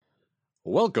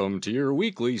Welcome to your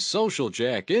weekly Social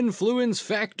Jack Influence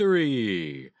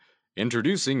Factory.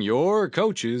 Introducing your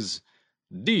coaches,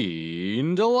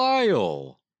 Dean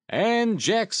Delisle and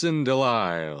Jackson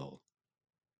Delisle.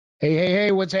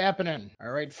 Hey, what's happening? All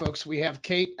right, folks, we have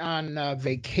Kate on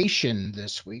vacation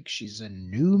this week. She's in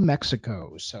New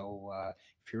Mexico. So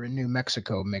if you're in New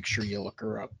Mexico, make sure you look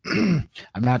her up. I'm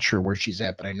not sure where she's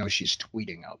at, but I know she's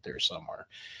tweeting out there somewhere.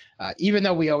 Even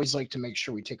though we always like to make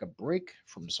sure we take a break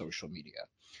from social media.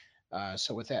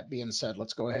 So with that being said,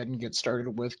 let's go ahead and get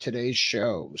started with today's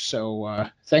show. So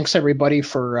thanks everybody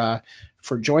for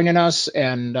joining us,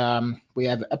 and we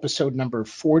have episode number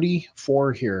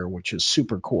 44 here, which is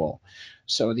super cool.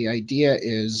 So the idea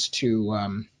is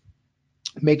to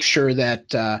make sure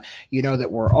that you know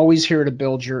that we're always here to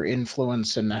build your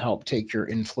influence and to help take your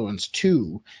influence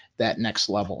to that next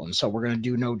level. And so we're going to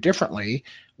do no differently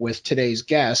with today's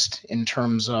guest in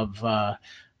terms of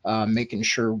making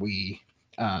sure we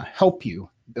help you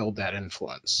build that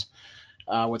influence.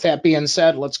 With that being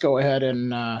said, let's go ahead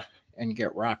and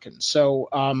get rocking.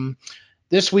 So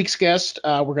this week's guest,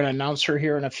 we're going to announce her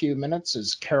here in a few minutes,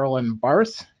 is Carolyn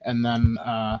Barth, and then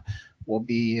we'll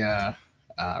be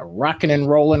rocking and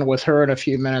rolling with her in a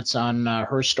few minutes on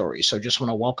her story. So just want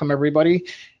to welcome everybody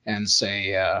and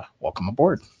say welcome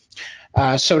aboard.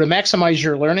 So to maximize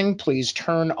your learning, please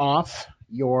turn off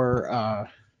your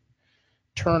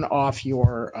turn off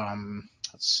your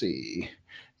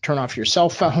cell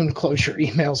phone, close your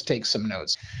emails, take some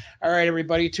notes. All right,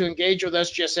 everybody, to engage with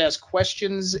us, just ask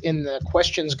questions in the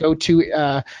questions in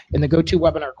the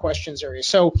GoToWebinar questions area.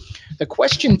 So the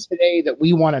question today that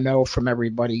we want to know from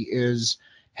everybody is,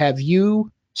 have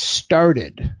you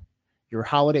started your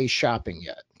holiday shopping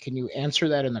yet? Can you answer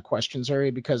that in the questions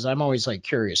area? Because I'm always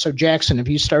curious. So Jackson, have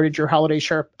you started your holiday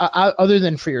other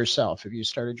than for yourself, have you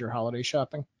started your holiday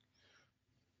shopping?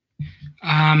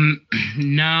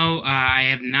 No, I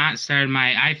have not started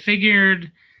I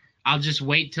figured I'll just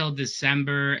wait till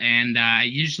December, and I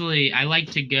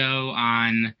like to go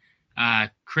on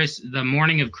the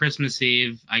morning of Christmas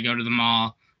Eve. I go to the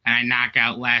mall and I knock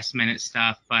out last minute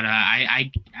stuff, but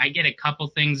I get a couple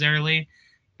things early,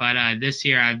 but this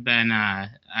year I've been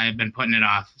putting it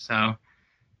off. So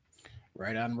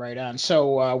Right on.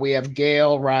 So we have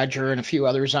Gail, Roger, and a few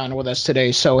others on with us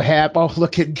today. So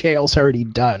look at Gail's already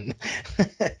done.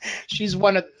 She's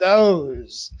one of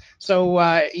those. So,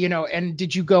 and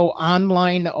did you go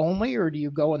online only, or do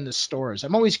you go in the stores?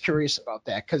 I'm always curious about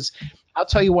that, because I'll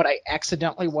tell you what, I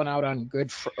accidentally went out on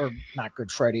not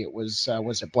Good Friday. It was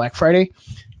it Black Friday?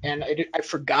 And I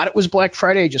forgot it was Black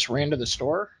Friday. I just ran to the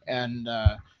store, and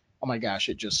oh my gosh,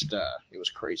 it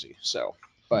was crazy. So.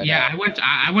 But, yeah,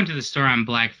 I went to the store on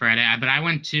Black Friday, but I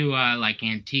went to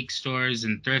antique stores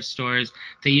and thrift stores.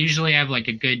 They usually have a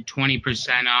good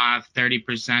 20% off,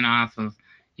 30% off of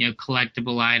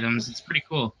collectible items. It's pretty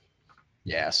cool.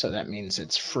 Yeah, so that means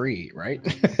it's free, right?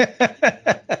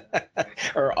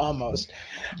 Or almost.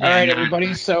 All right,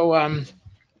 everybody. So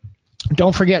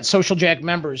don't forget, Social Jack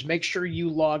members, make sure you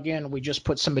log in. We just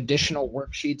put some additional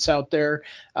worksheets out there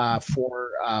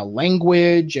for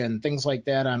language and things like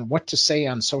that on what to say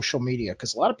on social media,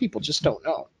 because a lot of people just don't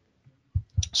know.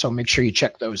 So make sure you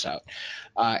check those out.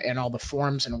 And all the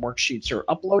forms and worksheets are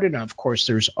uploaded. And of course,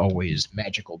 there's always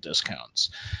magical discounts.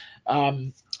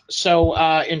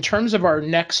 So in terms of our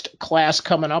next class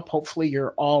coming up, hopefully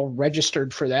you're all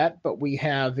registered for that. But we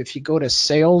have, if you go to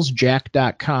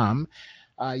salesjack.com,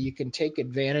 you can take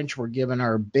advantage. We're giving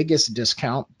our biggest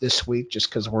discount this week just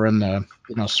because we're in the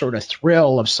sort of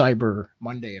thrill of Cyber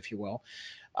Monday, if you will.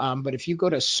 But if you go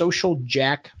to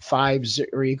SocialJack50,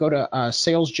 or you go to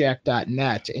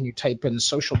salesjack.net and you type in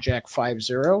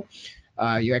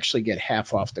SocialJack50, you actually get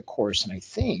half off the course. And I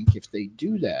think if they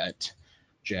do that,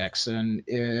 Jackson,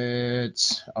 I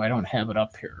don't have it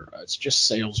up here. It's just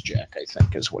SalesJack, I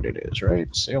think, is what it is, right?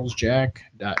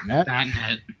 SalesJack.net.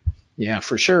 .net. Yeah,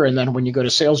 for sure. And then when you go to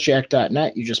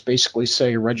salesjack.net, you just basically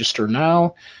say register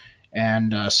now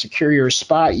and secure your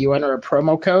spot. You enter a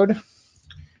promo code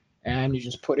and you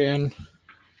just put in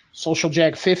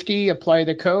SocialJack50, apply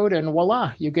the code, and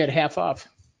voila, you get half off.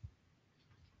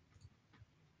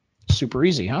 Super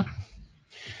easy, huh?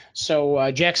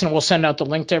 So Jackson will send out the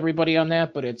link to everybody on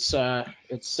that, but it's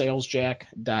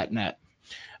salesjack.net.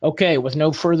 Okay, with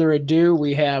no further ado,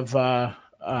 we have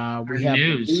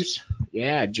news.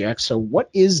 Yeah, Jack. So what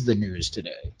is the news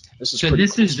today? This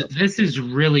is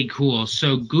really cool.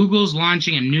 So Google's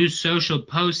launching a new social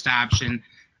post option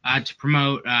to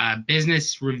promote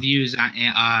business reviews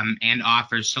and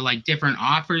offers. So different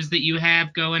offers that you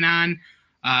have going on,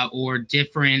 or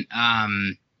different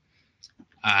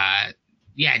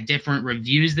different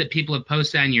reviews that people have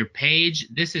posted on your page.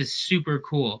 This is super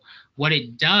cool. What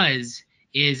it does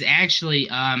is actually,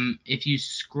 if you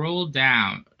scroll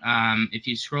down on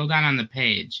the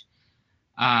page,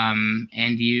 and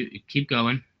you keep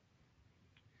going,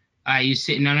 you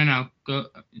see, no, go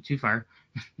too far.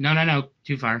 No,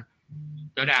 too far.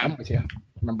 Go down. I'm with you.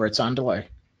 Remember, it's on delay.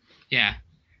 Yeah.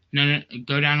 No,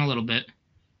 go down a little bit.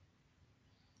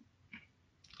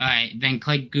 All right, then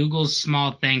click Google's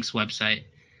Small Thanks website.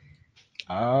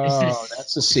 Oh,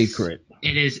 that's a secret.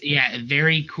 It is,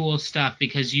 very cool stuff,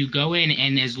 because you go in,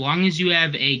 and as long as you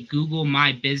have a Google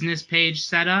My Business page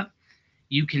set up,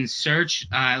 you can search,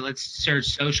 let's search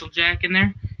Social Jack in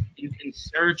there. You can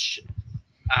search,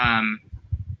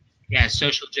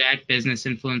 Social Jack Business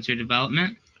Influencer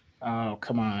Development. Oh,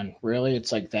 come on. Really?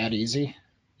 It's like that easy?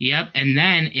 Yep, and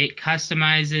then it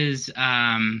customizes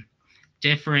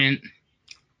different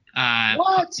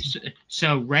What?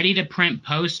 so ready to print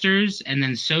posters, and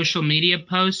then social media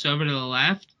posts over to the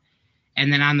left,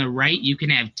 and then on the right you can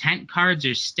have tent cards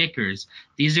or stickers.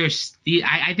 These are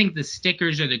I think the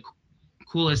stickers are the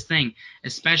coolest thing,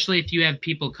 especially if you have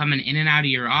people coming in and out of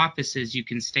your offices. You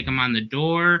can stick them on the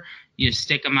door, you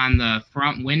stick them on the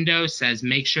front window, says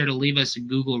make sure to leave us a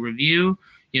Google review.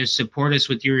 Support us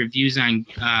with your reviews on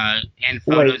and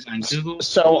photos on Google.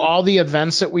 So all the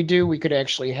events that we do, we could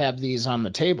actually have these on the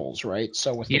tables, right?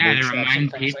 So with the to workshops remind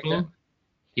and things people. like that?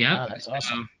 Yep. Oh, that's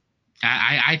awesome.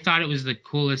 I thought it was the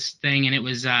coolest thing, and it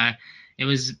was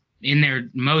in their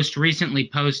most recently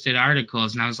posted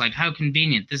articles, and I was like, how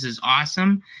convenient. This is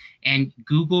awesome. And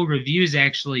Google reviews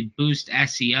actually boost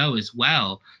SEO as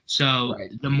well. So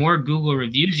the more Google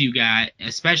reviews you got,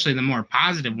 especially the more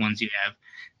positive ones you have,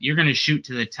 you're going to shoot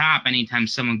to the top anytime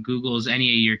someone Googles any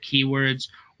of your keywords,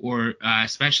 or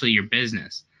especially your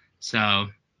business. So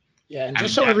yeah, and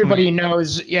just so everybody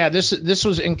knows, this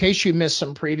was in case you missed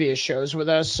some previous shows with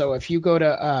us. So if you go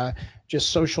to just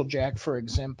Social Jack, for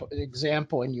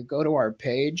example, and you go to our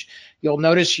page, you'll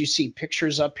notice you see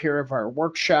pictures up here of our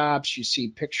workshops. You see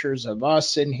pictures of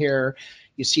us in here.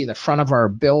 You see the front of our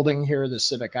building here, the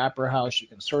Civic Opera House. You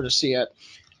can sort of see it.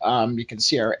 You can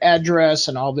see our address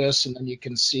and all this, and then you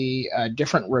can see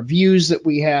different reviews that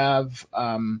we have.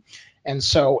 And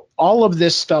so all of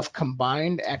this stuff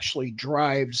combined actually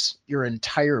drives your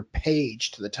entire page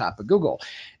to the top of Google.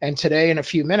 And today, in a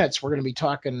few minutes, we're going to be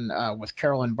talking with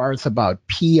Carolyn Barth about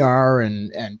PR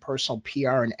and personal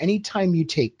PR. And anytime you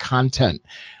take content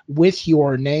with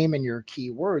your name and your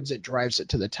keywords, it drives it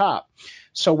to the top.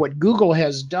 So what Google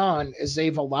has done is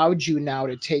they've allowed you now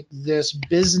to take this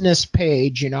business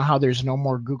page, how there's no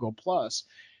more Google Plus,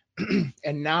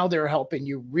 and now they're helping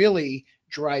you really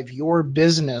drive your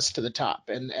business to the top.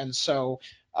 And so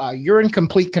you're in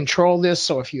complete control of this.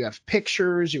 So if you have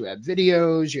pictures, you have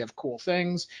videos, you have cool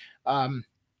things,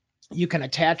 you can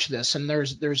attach this. And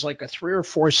there's like a 3 or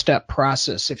 4 step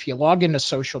process. If you log into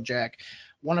Social Jack,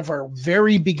 one of our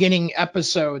very beginning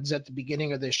episodes at the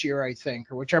beginning of this year, I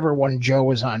think, or whichever one Joe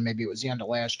was on, maybe it was the end of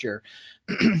last year,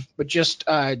 but just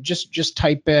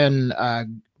type in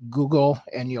Google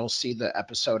and you'll see the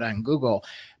episode on Google.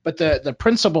 But the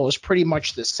principle is pretty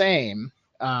much the same,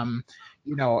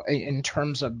 in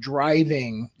terms of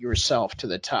driving yourself to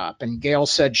the top. And Gail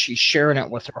said she's sharing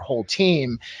it with her whole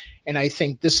team. And I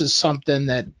think this is something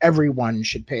that everyone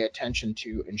should pay attention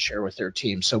to and share with their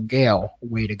team. So Gail,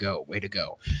 way to go.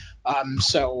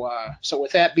 So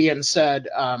with that being said,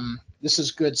 this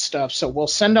is good stuff. So we'll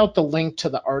send out the link to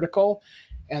the article,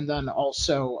 and then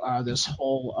also this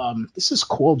whole, this is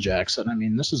cool, Jackson. I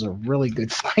mean, this is a really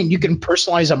good find. You can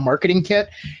personalize a marketing kit,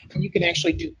 and you can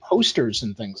actually do posters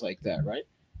and things like that, right?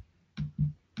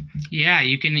 Yeah,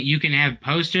 you can have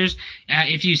posters.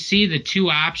 If you see the 2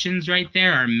 options right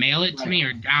there are mail it to me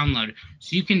or download.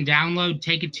 So you can download,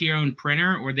 take it to your own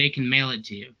printer, or they can mail it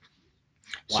to you.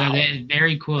 Wow. So that's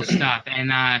very cool stuff.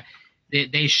 And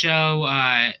they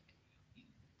show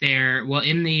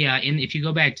if you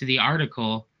go back to the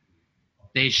article,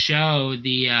 they show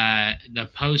the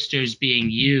posters being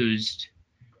used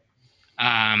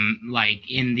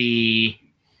like in the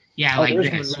like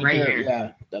this right here.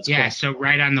 Yeah, that's cool. Cool. So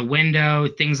right on the window,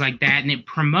 things like that, and it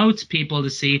promotes people to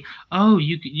see,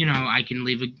 I can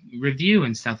leave a review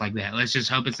and stuff like that. Let's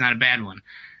just hope it's not a bad one.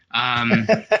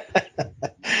 But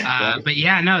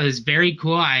it's very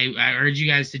cool. I urge you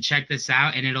guys to check this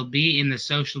out, and it'll be in the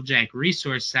Social Jack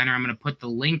Resource Center. I'm going to put the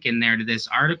link in there to this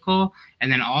article,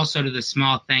 and then also to the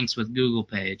Small Thanks with Google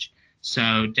page.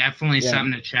 So definitely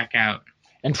something to check out.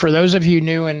 And for those of you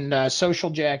new in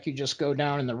Social Jack, you just go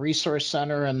down in the Resource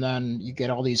Center, and then you get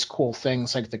all these cool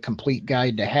things like the complete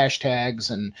guide to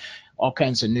hashtags and all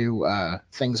kinds of new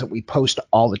things that we post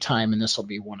all the time, and this will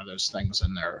be one of those things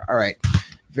in there. All right.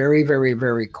 Very, very,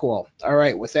 very cool. All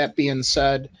right. With that being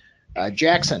said,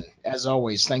 Jackson, as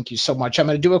always, thank you so much. I'm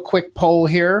going to do a quick poll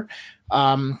here.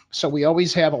 So we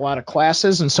always have a lot of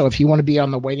classes, and so if you want to be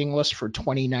on the waiting list for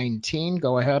 2019,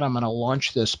 go ahead. I'm going to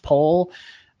launch this poll,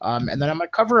 and then I'm going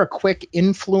to cover a quick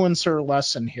influencer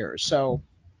lesson here. So,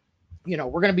 we're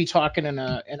going to be talking in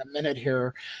a minute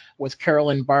here with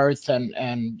Carolyn Barth,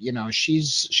 and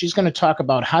she's going to talk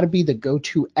about how to be the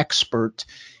go-to expert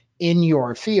in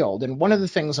your field. And one of the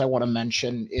things I want to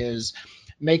mention is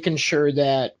making sure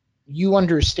that you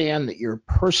understand that your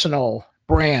personal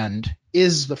brand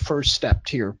is the first step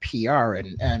to your PR.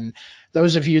 And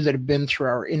those of you that have been through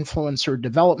our influencer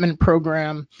development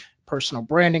program, personal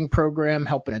branding program,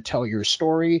 helping to tell your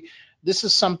story, this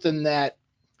is something that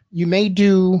you may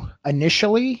do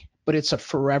initially, but it's a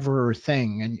forever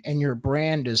thing, and your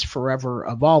brand is forever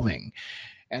evolving.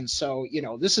 And so,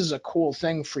 this is a cool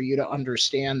thing for you to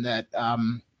understand that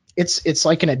it's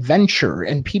like an adventure,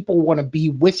 and people want to be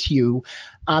with you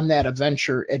on that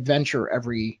adventure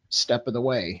every step of the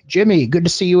way. Jimmy, good to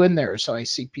see you in there. So I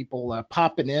see people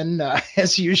popping in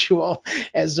as usual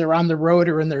as they're on the road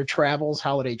or in their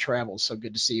holiday travels. So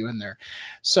good to see you in there.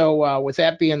 So with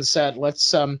that being said,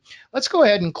 let's go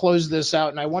ahead and close this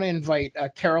out. And I want to invite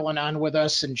Carolyn on with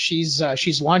us, and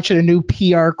she's launching a new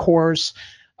PR course.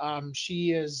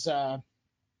 She is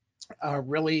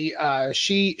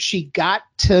she got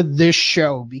to this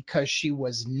show because she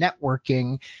was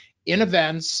networking in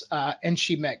events, and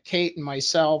she met Kate and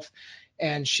myself,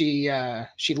 and she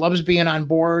loves being on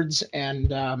boards,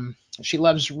 and she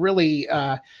loves really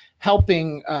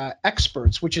helping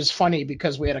experts, which is funny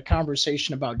because we had a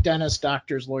conversation about dentists,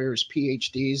 doctors, lawyers,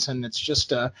 PhDs, and it's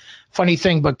just a funny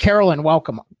thing. But Carolyn,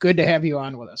 welcome. Good to have you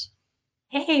on with us.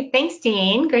 Hey, thanks,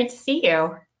 Dean. Great to see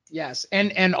you. Yes,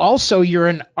 and also you're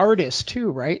an artist too,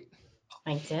 right?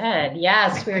 I did.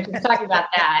 Yes, we were just talking about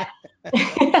that.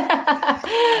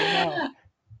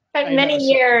 I Spent many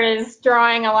years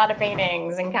drawing a lot of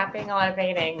paintings and copying a lot of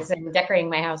paintings and decorating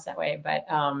my house that way. But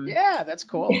yeah, that's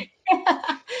cool.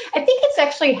 I think it's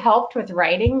actually helped with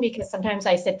writing because sometimes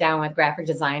I sit down with graphic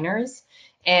designers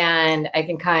and I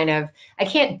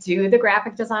can't do the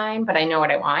graphic design, but I know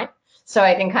what I want. So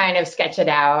I can kind of sketch it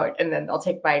out, and then I'll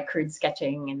take my crude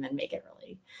sketching and then make it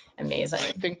really amazing.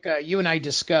 I think you and I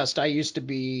discussed, I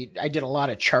did a lot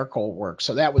of charcoal work.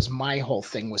 So that was my whole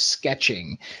thing, was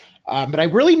sketching. But I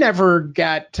really never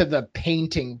got to the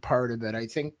painting part of it. I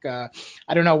think, I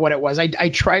don't know what it was. I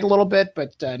tried a little bit,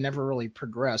 but never really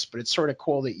progressed. But it's sort of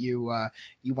cool that you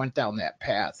went down that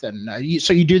path. And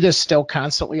so you do this still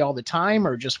constantly all the time,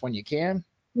 or just when you can?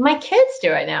 My kids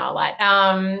do it now a lot.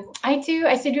 I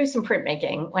still do some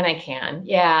printmaking when I can.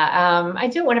 Yeah, I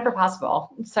do it whenever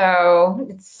possible. So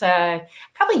it's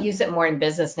probably use it more in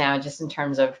business now, just in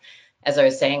terms of, as I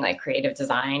was saying, like creative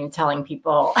design, telling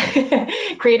people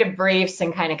creative briefs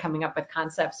and kind of coming up with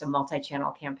concepts of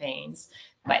multi-channel campaigns,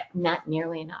 but not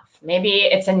nearly enough. Maybe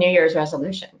it's a New Year's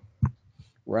resolution.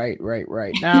 Right.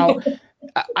 Now,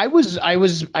 I was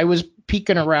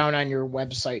peeking around on your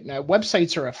website. Now,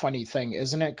 websites are a funny thing,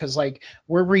 isn't it? Because like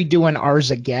we're redoing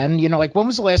ours again. Like when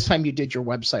was the last time you did your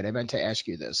website? I meant to ask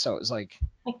you this. So it was like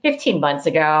 15 months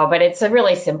ago, but it's a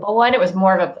really simple one. It's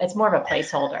more of a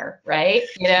placeholder, right?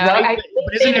 Right?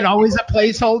 But isn't it always a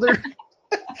placeholder?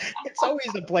 It's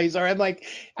always a placeholder. I'm like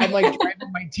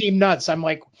driving my team nuts. I'm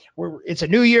like, it's a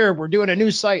new year, we're doing a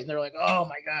new site, and they're like, oh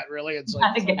my God, really? It's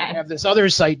like I have this other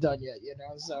site done yet,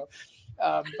 So,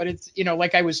 but it's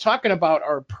like I was talking about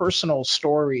our personal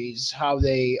stories, how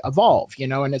they evolve,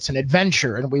 and it's an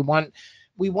adventure, and we want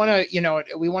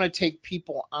to take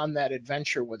people on that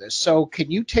adventure with us. So,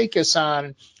 can you take us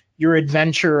on your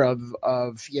adventure of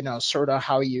sort of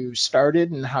how you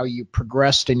started and how you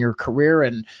progressed in your career,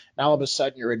 and all of a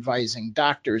sudden you're advising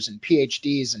doctors and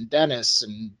PhDs and dentists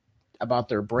and about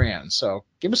their brand. So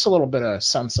give us a little bit of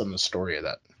sense on the story of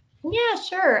that. Yeah,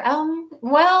 sure.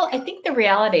 Well, I think the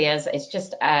reality is it's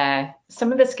just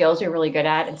some of the skills you're really good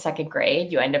at in second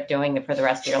grade, you end up doing it for the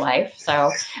rest of your life.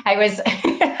 So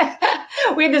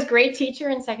we had this great teacher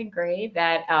in second grade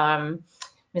that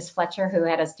Miss Fletcher, who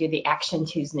had us do the Action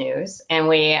 2's news, and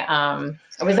I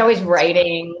was always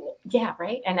writing. Yeah,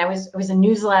 right. And it was a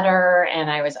newsletter, and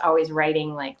I was always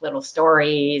writing like little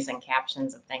stories and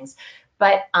captions and things.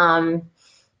 But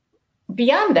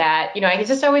beyond that, I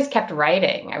just always kept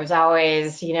writing. I was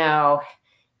always,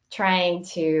 trying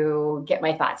to get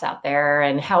my thoughts out there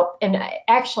and help. And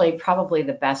actually, probably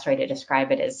the best way to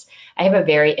describe it is I have a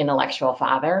very intellectual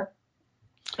father,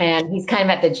 and he's kind of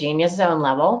at the genius zone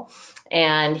level.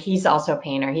 And he's also a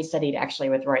painter. He studied actually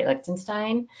with Roy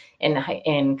Lichtenstein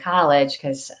in college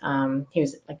because he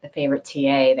was like the favorite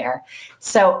TA there.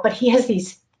 So, but he has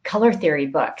these color theory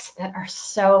books that are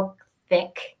so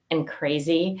thick and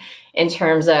crazy in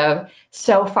terms of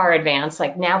so far advanced.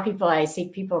 Like now I see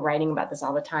people writing about this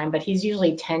all the time, but he's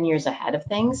usually 10 years ahead of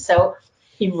things. So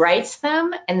he writes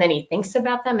them and then he thinks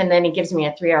about them and then he gives me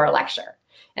a 3-hour lecture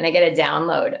and I get a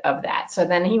download of that. So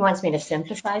then he wants me to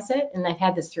synthesize it. And I've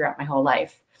had this throughout my whole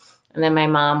life. And then my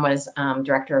mom was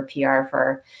director of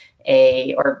PR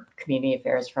or community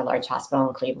affairs for a large hospital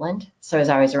in Cleveland. So I was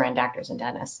always around doctors and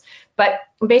dentists. But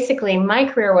basically my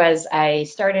career was I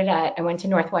went to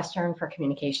Northwestern for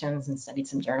communications and studied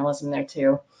some journalism there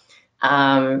too.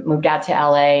 Moved out to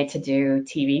LA to do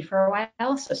TV for a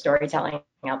while. So storytelling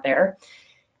out there.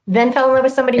 Then fell in love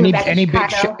with somebody who moved back to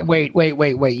Chicago.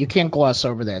 Wait. You can't gloss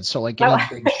over that. So like any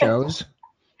big shows?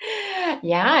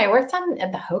 Yeah, I worked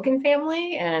at the Hogan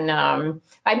Family, and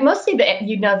I mostly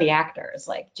the actors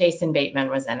like Jason Bateman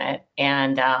was in it,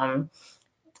 and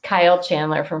Kyle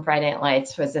Chandler from Friday Night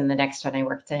Lights was in the next one I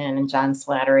worked in, and John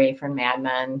Slattery from Mad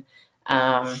Men.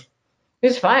 It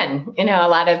was fun, a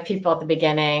lot of people at the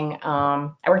beginning.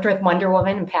 I worked with Wonder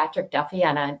Woman and Patrick Duffy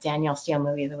on a Danielle Steele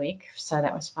movie of the week, so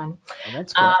that was fun. Oh,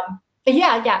 that's cool.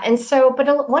 Yeah. And so,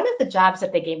 but one of the jobs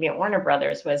that they gave me at Warner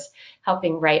Brothers was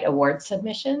helping write award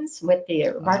submissions with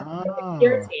the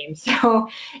marketing team. So,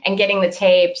 and getting the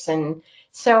tapes. And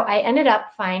so I ended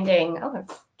up finding,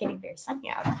 it's getting very sunny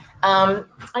out. I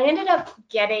ended up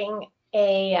getting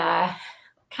a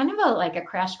kind of a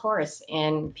crash course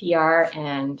in PR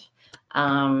and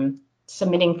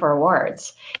submitting for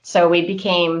awards. So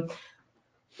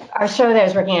our show that I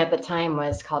was working at the time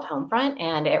was called Homefront,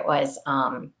 and it was,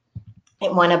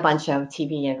 it won a bunch of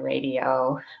TV and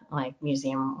radio, like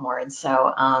museum awards.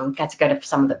 So got to go to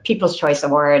some of the People's Choice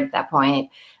Award at that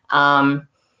point. So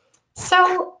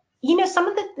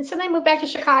then I moved back to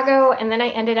Chicago, and then I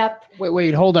ended up.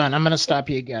 Wait, hold on. I'm going to stop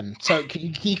you again. So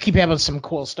you keep having some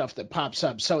cool stuff that pops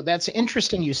up. So that's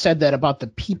interesting. You said that about the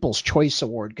People's Choice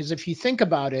Award, because if you think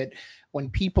about it, when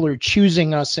people are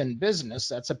choosing us in business,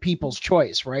 that's a people's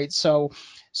choice, right? So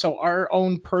our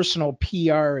own personal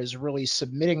PR is really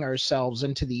submitting ourselves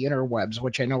into the interwebs,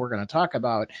 which I know we're going to talk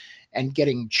about, and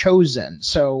getting chosen.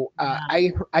 So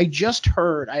I just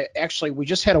heard, we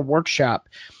just had a workshop,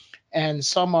 and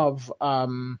some of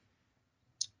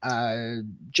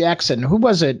Jackson, who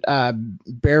was it?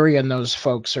 Barry and those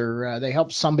folks, they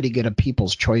helped somebody get a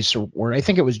People's Choice Award. I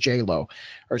think it was J-Lo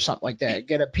or something like that,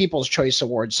 get a People's Choice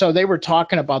Award. So they were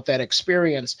talking about that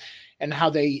experience and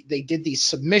how they did these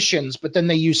submissions, but then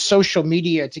they used social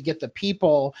media to get the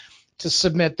people to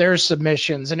submit their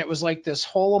submissions. And it was like this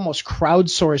whole almost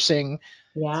crowdsourcing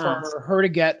for her to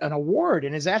get an award.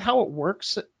 And is that how it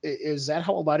works? Is that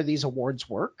how a lot of these awards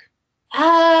work?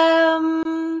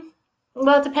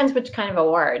 Well, it depends which kind of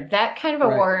award. That kind of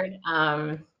award,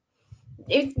 in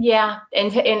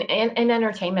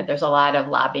entertainment, there's a lot of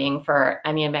lobbying for.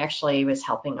 I actually was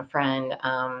helping a friend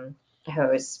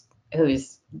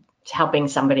who's helping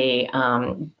somebody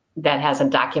that has a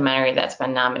documentary that's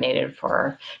been nominated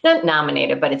for, not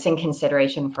nominated, but it's in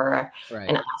consideration for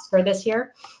an Oscar this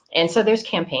year. And so there's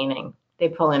campaigning. They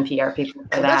pull in PR people for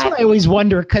that. That's what I always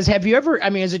wonder, because have you ever,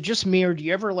 is it just me, or do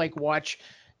you ever watch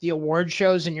the award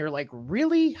shows and you're like,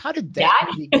 really? How did that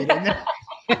movie get in there?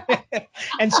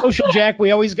 And Social Jack,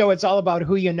 we always go, it's all about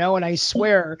who you know. And I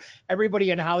swear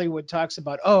everybody in Hollywood talks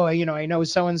about, I know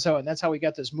so-and-so, and that's how we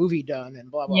got this movie done, and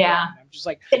blah, blah, blah. And I'm just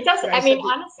like, it does.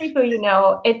 Honestly, who you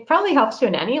know, it probably helps you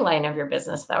in any line of your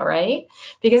business though, right?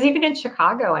 Because even in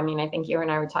Chicago, I think you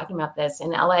and I were talking about this.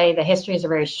 In LA, the histories are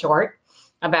very short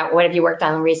about what have you worked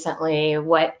on recently,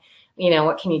 what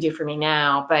can you do for me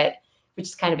now, but which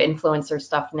is kind of influencer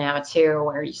stuff now too,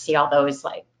 where you see all those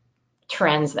like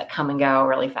trends that come and go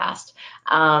really fast.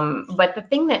 But the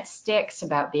thing that sticks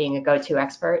about being a go-to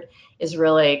expert is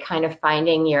really kind of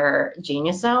finding your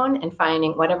genius zone and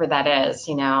finding whatever that is,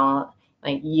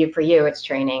 like for you, it's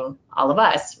training all of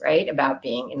us, right, about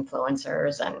being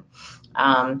influencers.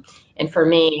 And for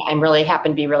me, I'm really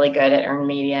happen to be really good at earned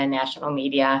media and national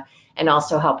media, and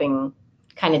also helping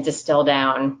kind of distill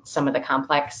down some of the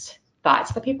complex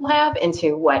thoughts that people have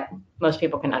into what most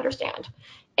people can understand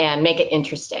and make it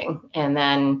interesting, and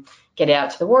then get it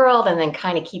out to the world, and then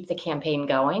kind of keep the campaign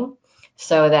going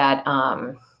so that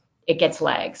it gets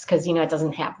legs, because it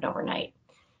doesn't happen overnight.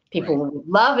 People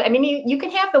love it. You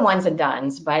can have the ones and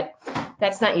dones, but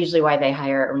that's not usually why they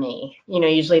hire me.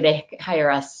 Usually they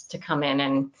hire us to come in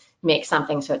and make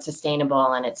something so it's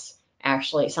sustainable and it's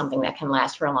actually something that can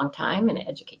last for a long time and it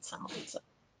educates someone. So.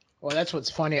 Well, that's what's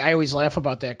funny. I always laugh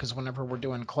about that because whenever we're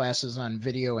doing classes on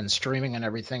video and streaming and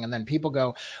everything, and then people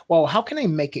go, well, how can I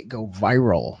make it go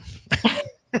viral? 100%,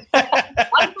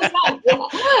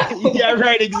 yeah. Yeah,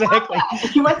 right, exactly.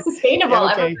 You want sustainable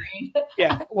Yeah, okay. evergreen.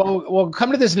 Yeah. Well, we'll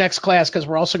come to this next class because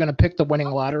we're also going to pick the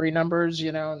winning lottery numbers,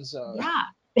 and so Yeah.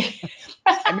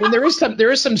 I mean there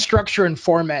is some structure and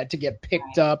format to get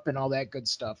picked up and all that good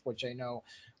stuff, which I know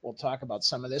we'll talk about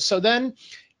some of this. So then,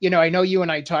 I know you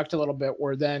and I talked a little bit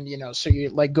where then, so you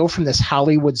like go from this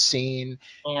Hollywood scene,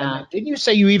 and Yeah. then, didn't you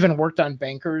say you even worked on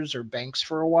bankers or banks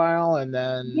for a while, and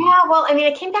then Yeah, well, I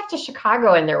mean, I came back to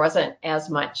Chicago and there wasn't as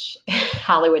much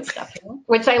Hollywood stuff here,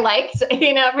 which I liked.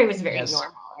 It was very Yes.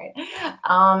 normal,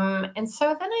 right? And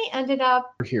so then I ended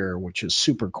up here, which is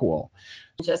super cool.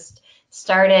 just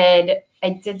started, I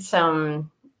did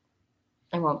some,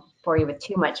 I won't bore you with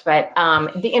too much, but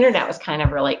the internet was kind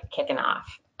of really kicking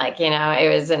off. Like,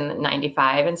 it was in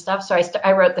 95 and stuff. So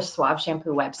I wrote the Suave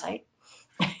Shampoo website.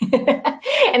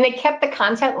 And they kept the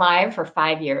content live for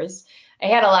 5 years. I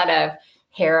had a lot of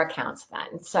hair accounts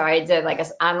then. So I did like an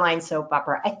online soap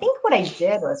opera. I think what I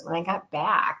did was when I got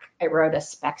back, I wrote a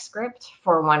spec script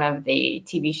for one of the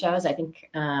TV shows, I think.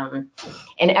 And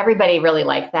everybody really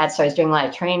liked that. So I was doing a lot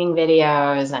of training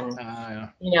videos and,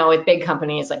 with big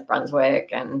companies like Brunswick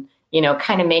and,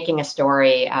 kind of making a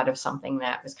story out of something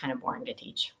that was kind of boring to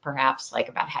teach, perhaps like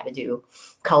about how to do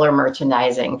color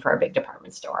merchandising for a big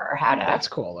department store or how to. That's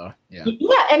cool though. Yeah.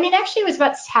 Yeah. I mean, actually it was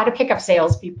about how to pick up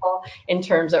salespeople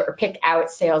or pick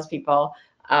out salespeople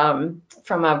from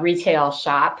a retail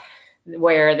shop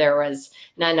where there was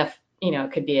not enough,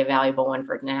 it could be a valuable one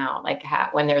for now, like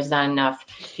when there's not enough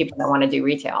people that want to do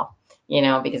retail,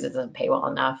 because it doesn't pay well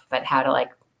enough, but how to like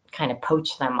kind of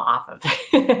poach them off of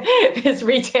this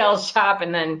retail shop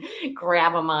and then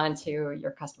grab them onto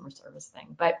your customer service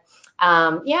thing. But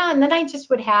yeah, and then I just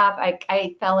would have,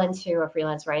 I fell into a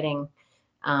freelance writing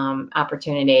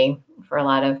opportunity for a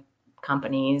lot of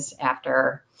companies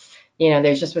after,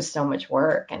 there just was so much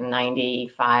work in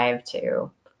 95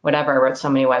 to whatever. I wrote so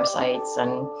many websites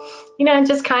and,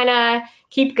 just kind of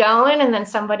keep going. And then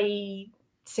somebody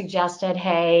suggested,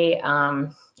 hey,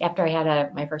 after I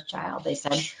had my first child, they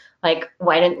said, like,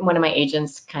 one of my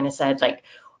agents kind of said, like,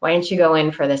 why don't you go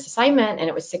in for this assignment? And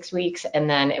it was 6 weeks. And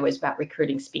then it was about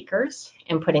recruiting speakers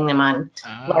and putting them on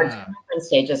large conference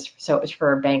stages. So it was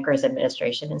for Bankers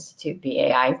Administration Institute,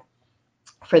 BAI,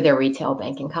 for their retail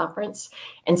banking conference.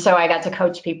 And so I got to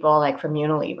coach people like from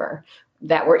Unilever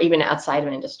that were even outside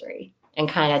of industry and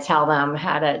kind of tell them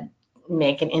how to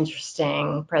make an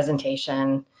interesting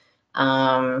presentation.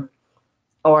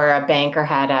 Or a banker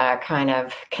had to kind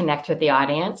of connect with the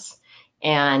audience.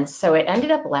 And so it ended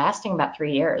up lasting about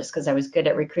 3 years because I was good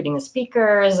at recruiting the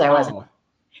speakers. It was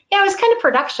kind of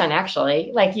production actually.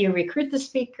 Like you recruit the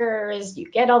speakers, you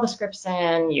get all the scripts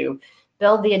in, you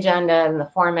build the agenda and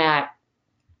the format,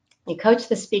 you coach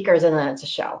the speakers, and then it's a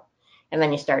show. And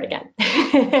then you start again.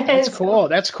 That's cool.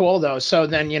 That's cool though. So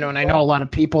then, and I know a lot of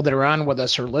people that are on with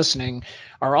us or listening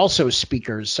are also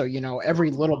speakers. So, every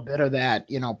little bit of that,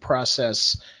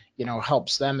 process,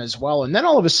 helps them as well. And then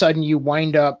all of a sudden you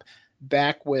wind up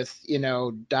back with,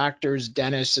 doctors,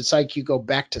 dentists. It's like you go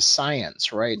back to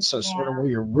science, right? So sort of where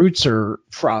your roots are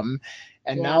from.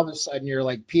 And now all of a sudden you're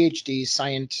like PhD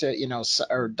scientists,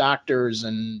 or doctors.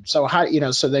 And so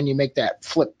how, so then you make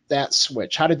flip that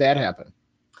switch. How did that happen?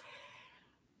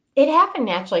 It happened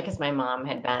naturally because my mom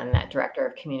had been that director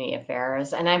of community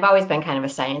affairs, and I've always been kind of a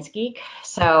science geek.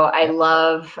 So I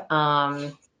love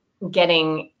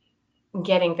getting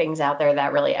things out there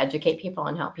that really educate people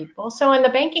and help people. So on the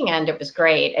banking end, it was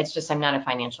great. It's just I'm not a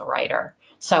financial writer.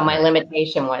 So my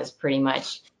limitation was pretty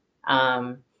much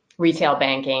retail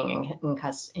banking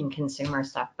and consumer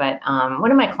stuff. But one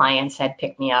of my clients had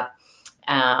picked me up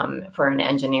for an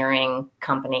engineering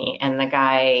company. And the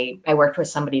guy, I worked with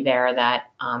somebody there that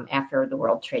after the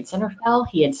World Trade Center fell,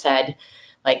 he had said,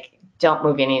 like, don't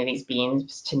move any of these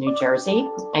beams to New Jersey.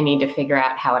 I need to figure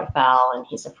out how it fell. And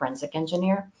he's a forensic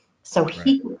engineer. So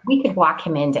we could walk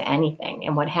him into anything.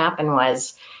 And what happened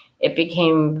was it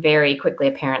became very quickly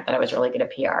apparent that I was really good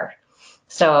at PR.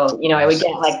 So, I would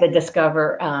get like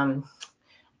the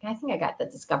I think I got the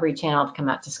Discovery Channel to come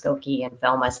out to Skokie and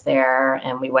film us there.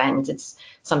 And we went and did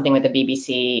something with the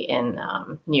BBC in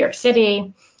New York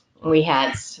City. We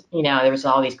had, there was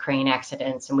all these crane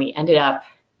accidents, and we ended up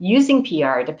using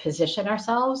PR to position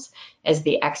ourselves as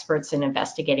the experts in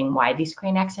investigating why these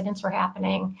crane accidents were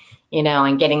happening,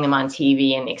 and getting them on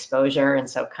TV and exposure. And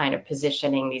so kind of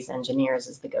positioning these engineers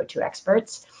as the go-to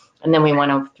experts. And then we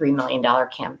won a $3 million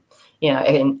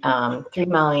 $3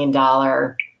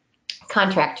 million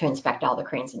contract to inspect all the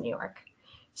cranes in New York.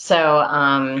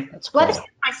 So That's a lot of cool.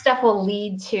 my stuff will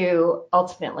lead to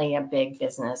ultimately a big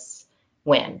business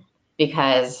win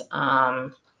because,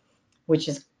 which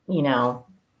is,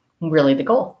 really the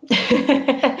goal.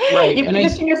 Right. You And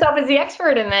position yourself as the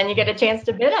expert, and then you get a chance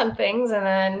to bid on things, and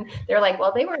then they're like,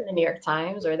 well, they were in the New York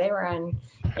Times, or they were on,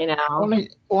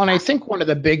 I think one of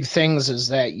the big things is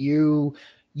that you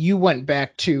went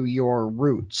back to your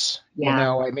roots.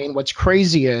 yeah. I mean, what's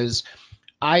crazy is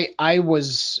I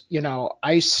was,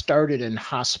 I started in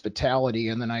hospitality,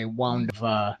 and then I wound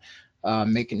up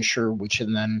making sure,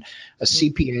 and then a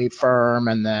CPA firm,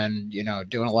 and then,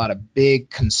 doing a lot of big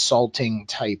consulting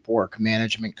type work,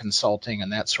 management consulting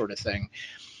and that sort of thing.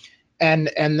 And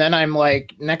then I'm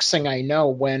like, next thing I know,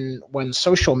 when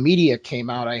social media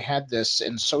came out, I had this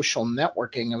in social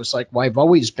networking. It was like, well, I've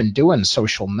always been doing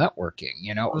social networking.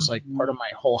 It was like part of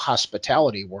my whole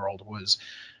hospitality world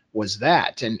was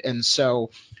that. And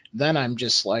so then I'm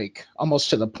just like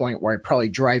almost to the point where I probably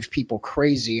drive people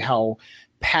crazy how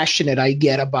passionate I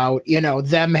get about,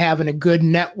 them having a good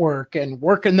network and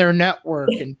working their network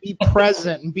and be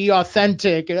present and be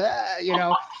authentic,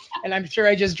 and I'm sure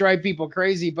I just drive people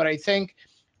crazy. But I think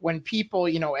when people,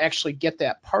 actually get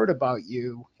that part about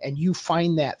you and you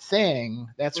find that thing,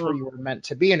 that's where you were meant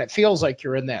to be. And it feels like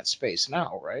you're in that space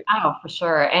now, right? Oh, for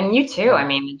sure. And you too. I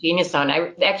mean, the Genius Zone.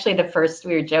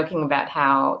 We were joking about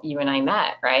how you and I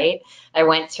met, right? I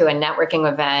went to a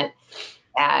networking event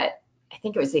at, I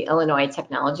think it was the Illinois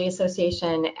Technology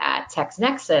Association at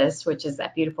TexNexus, which is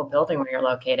that beautiful building where you're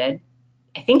located.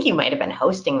 I think you might have been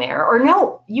hosting there, or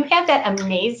no, you had that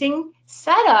amazing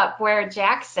setup where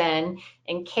Jackson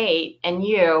and Kate and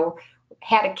you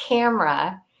had a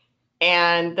camera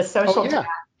and the social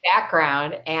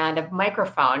background and a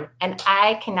microphone, and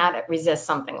I cannot resist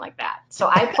something like that. So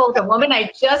I pulled a woman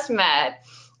I just met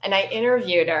and I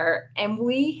interviewed her, and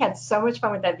we had so much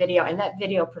fun with that video, and that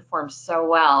video performed so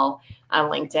well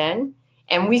on LinkedIn.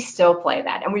 And we still play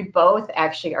that. And we both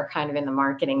actually are kind of in the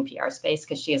marketing PR space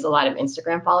because she has a lot of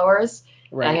Instagram followers.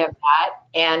 Right. And I have that.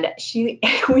 And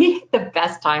we had the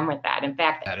best time with that. In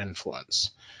fact, that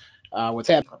influence. With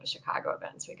that Club of Chicago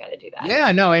events, we got to do that.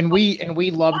 Yeah, no, and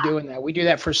we love doing that. We do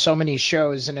that for so many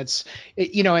shows, and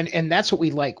and that's what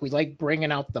we like. We like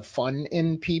bringing out the fun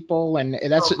in people, and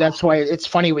that's why it's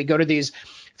funny. We go to these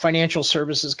financial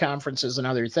services conferences and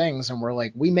other things, and we're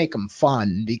like, we make them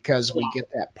fun because we get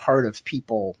that part of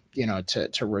people,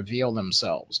 to reveal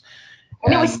themselves.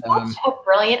 And it was such a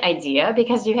brilliant idea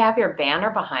because you have your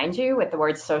banner behind you with the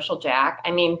word Social Jack.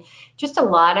 I mean, just a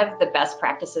lot of the best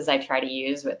practices I try to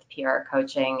use with PR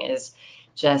coaching is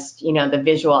just, the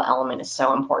visual element is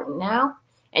so important now.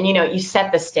 And, you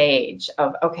set the stage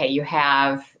of, okay, you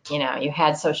had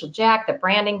Social Jack, the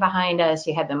branding behind us,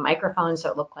 you had the microphone so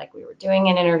it looked like we were doing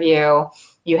an interview,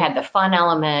 you had the fun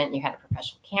element, you had a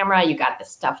professional camera, you got the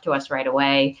stuff to us right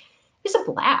away. It was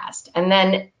a blast. And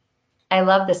then I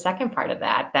love the second part of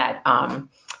that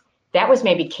was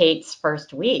maybe Kate's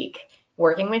first week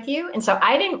working with you. And so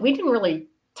we didn't really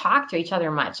talk to each other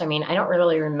much. I mean, I don't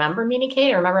really remember meeting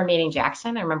Kate. I remember meeting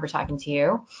Jackson. I remember talking to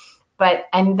you.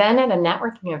 And then at a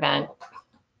networking event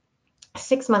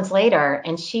 6 months later,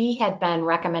 and she had been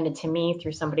recommended to me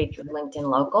through somebody through LinkedIn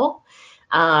Local.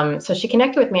 So she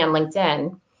connected with me on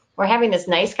LinkedIn. We're having this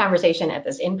nice conversation at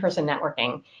this in-person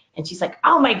networking. And she's like,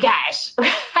 oh my gosh,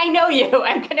 I know you.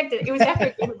 I'm connected. It was after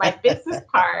I gave her my business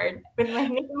card with my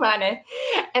name on it.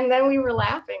 And then we were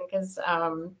laughing because,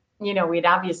 we'd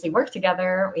obviously worked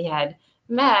together. We had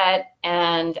met.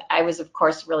 And I was, of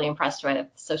course, really impressed with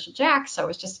Social Jack. So it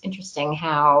was just interesting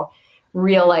how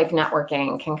real life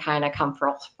networking can kind of come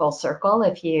full circle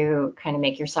if you kind of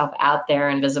make yourself out there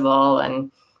and visible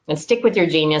and stick with your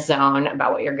genius zone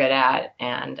about what you're good at.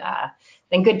 And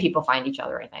then good people find each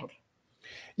other, I think.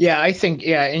 Yeah, I think,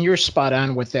 and you're spot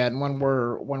on with that. And when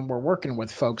we're working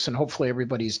with folks, and hopefully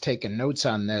everybody's taking notes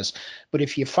on this, but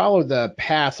if you follow the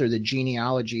path or the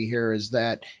genealogy here, is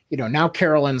that, now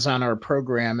Carolyn's on our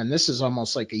program, and this is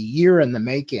almost like a year in the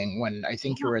making. When I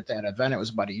think you were at that event, it was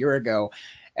about a year ago.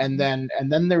 And then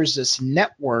there's this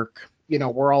network.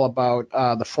 We're all about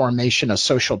the formation of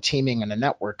social teaming in a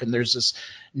network. And there's this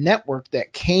network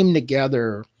that came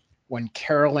together when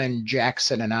Carolyn,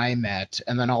 Jackson, and I met,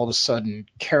 and then all of a sudden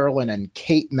Carolyn and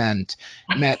Kate met,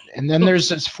 and then there's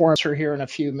this forum here in a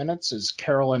few minutes is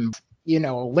Carolyn,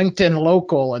 LinkedIn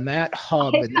Local and that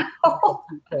hub,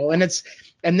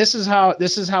 and this is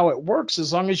how it works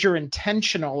as long as you're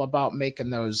intentional about making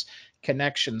those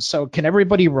connections. So can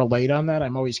everybody relate on that?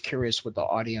 I'm always curious with the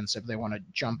audience if they want to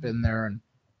jump in there and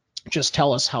just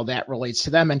tell us how that relates to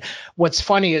them. And what's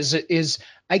funny is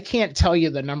I can't tell you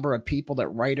the number of people that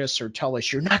write us or tell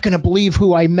us, you're not going to believe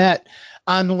who I met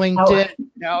on LinkedIn,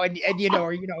 and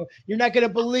or you're not going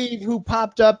to believe who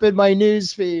popped up in my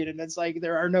news feed. And it's like,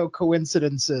 there are no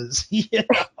coincidences. Yeah,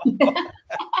 and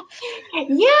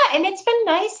it's been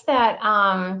nice that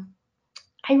I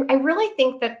really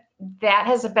think that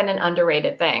has been an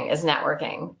underrated thing, is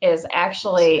networking. Is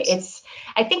actually,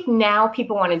 I think now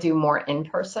people want to do more in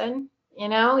person,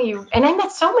 and I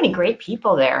met so many great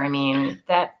people there. I mean,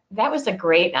 that was a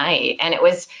great night, and it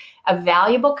was a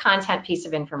valuable content piece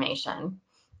of information,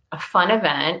 a fun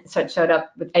event. So it showed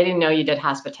up. I didn't know you did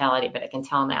hospitality, but I can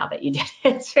tell now that you did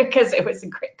it because it was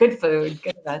good food,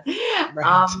 good event.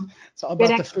 Right. It's all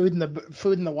about the food and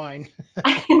the wine.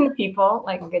 And the people,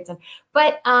 like, good time.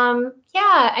 But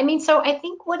yeah, I mean, so I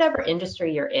think whatever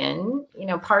industry you're in,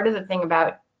 part of the thing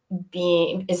about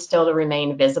is still to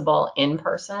remain visible in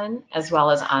person as well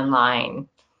as online.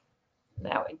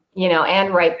 That way,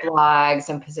 and write blogs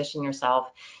and position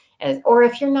yourself or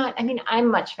if you're not, I mean,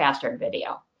 I'm much faster at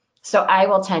video. So I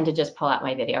will tend to just pull out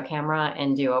my video camera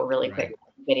and do a really quick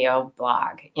video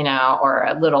blog, or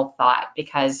a little thought,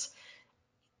 because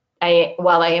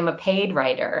while I am a paid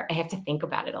writer, I have to think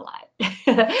about it a lot.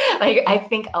 Like, I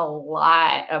think a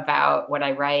lot about what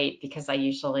I write because I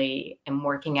usually am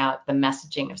working out the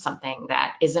messaging of something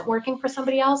that isn't working for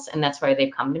somebody else. And that's why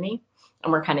they've come to me,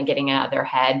 and we're kind of getting it out of their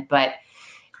head, but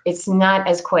it's not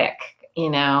as quick,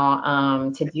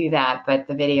 to do that. But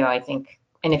the video, I think,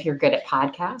 and if you're good at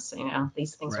podcasts,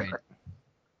 these things are great.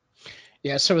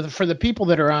 Yeah. So for the people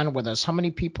that are on with us, how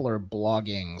many people are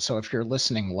blogging? So if you're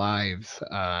listening live,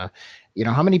 how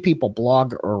many people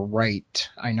blog or write?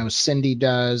 I know Cindy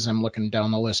does. I'm looking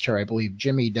down the list here. I believe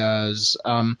Jimmy does.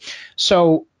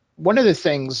 So one of the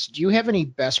things, do you have any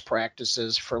best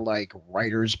practices for like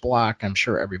writer's block? I'm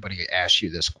sure everybody asks you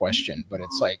this question, but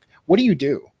it's like, what do you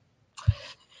do?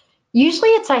 Usually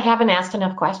it's I haven't asked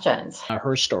enough questions.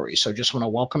 Her story. So just want to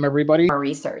welcome everybody. More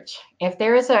research. If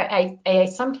there is I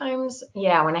sometimes,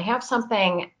 when I have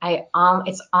something,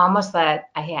 it's almost that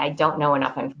I don't know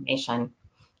enough information,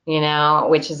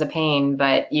 which is a pain,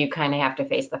 but you kind of have to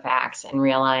face the facts and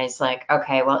realize, like,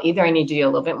 okay, well, either I need to do a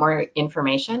little bit more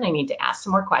information, I need to ask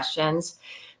some more questions,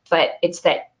 but it's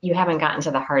that you haven't gotten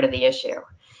to the heart of the issue.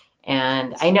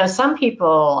 And I know some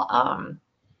people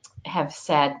have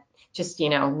said, just,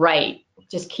 write,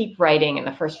 just keep writing in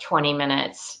the first 20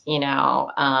 minutes,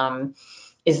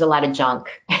 is a lot of junk.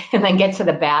 And then get to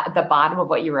the bottom of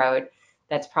what you wrote.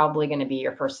 That's probably going to be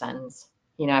your first sentence,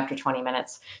 after 20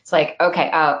 minutes. It's like,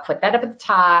 okay, put that up at the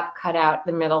top, cut out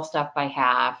the middle stuff by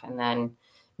half, and then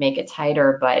make it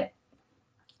tighter. But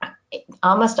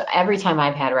almost every time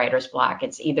I've had writer's block,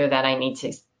 it's either that I need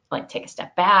to take a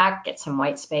step back, get some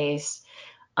white space,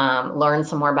 learn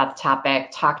some more about the topic,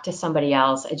 talk to somebody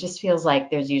else. It just feels like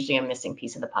there's usually a missing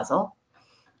piece of the puzzle.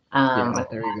 There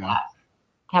you go.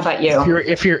 How about you?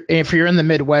 If you're in the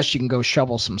Midwest, you can go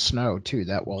shovel some snow too.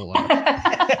 That will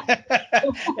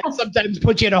sometimes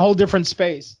put you in a whole different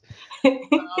space.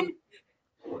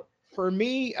 For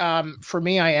me,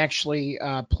 I actually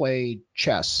play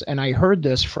chess, and I heard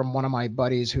this from one of my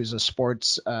buddies who's a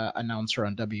sports announcer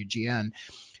on WGN.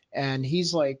 And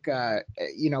he's like,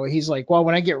 well,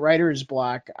 when I get writer's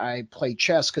block, I play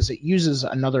chess because it uses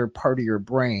another part of your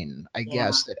brain, I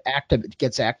guess, that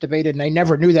gets activated. And I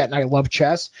never knew that. And I love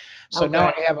chess. So now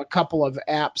I have a couple of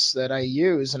apps that I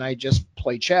use, and I just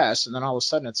play chess. And then all of a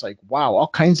sudden it's like, wow, all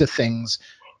kinds of things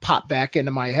pop back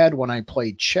into my head when I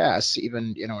play chess,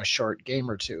 even, a short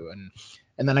game or two.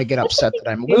 And then I get upset that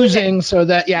I'm losing, so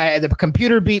that, the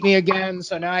computer beat me again.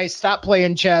 So now I stop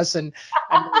playing chess, and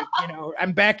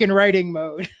I'm back in writing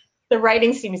mode. The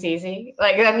writing seems easy.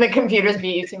 Like, then the computers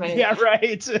beat you too many. Yeah, right.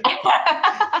 It's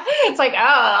like,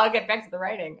 I'll get back to the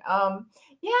writing. I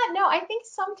think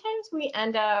sometimes we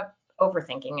end up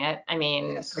overthinking it. I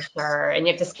mean, for sure. And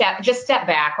you have to step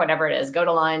back, whatever it is, go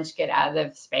to lunch, get out of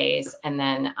the space, and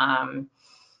then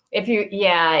if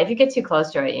you get too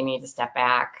close to it, you need to step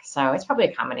back. So it's probably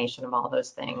a combination of all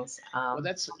those things. Well,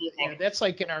 that's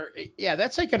like in our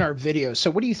video.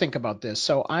 So what do you think about this?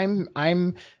 So I'm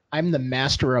the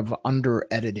master of under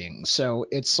editing. So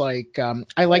it's like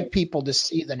I like people to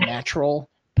see the natural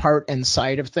part and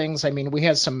side of things. I mean, we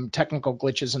had some technical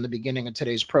glitches in the beginning of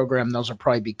today's program. Those will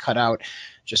probably be cut out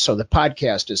just so the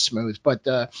podcast is smooth. But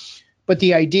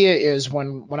the idea is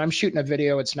when I'm shooting a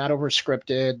video, it's not over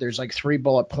scripted. There's like 3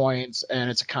 bullet points and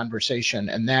it's a conversation.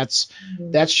 And that's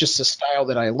just the style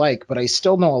that I like. But I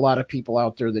still know a lot of people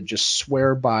out there that just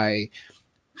swear by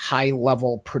high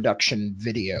level production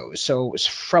video. So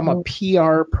from a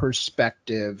PR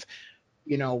perspective,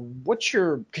 what's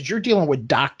because you're dealing with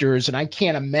doctors, and I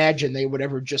can't imagine they would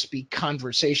ever just be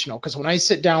conversational. Because when I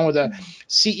sit down with a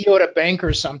CEO at a bank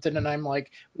or something, and I'm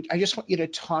like, I just want you to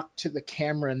talk to the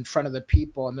camera in front of the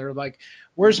people, and they're like,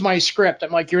 where's my script?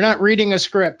 I'm like, you're not reading a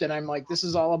script. And I'm like, this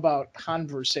is all about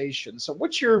conversation. So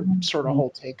what's your sort of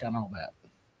whole take on all that?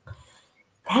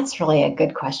 That's really a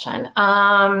good question.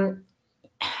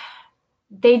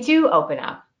 They do open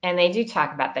up and they do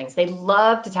talk about things. They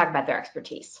love to talk about their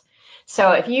expertise.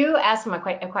 So if you ask them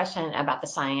a question about the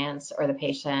science or the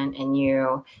patient, and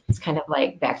it's kind of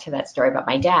like back to that story about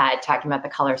my dad talking about the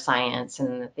color science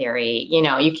and the theory,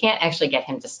 you can't actually get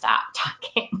him to stop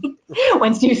talking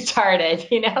once you started,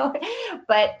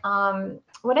 But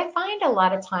what I find a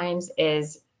lot of times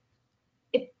is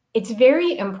it's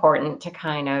very important to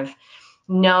kind of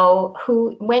know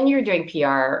when you're doing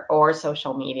PR or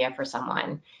social media for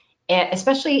someone,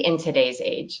 especially in today's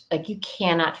age, like you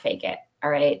cannot fake it. All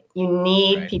right. You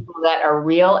need people that are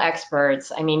real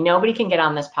experts. I mean, nobody can get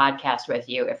on this podcast with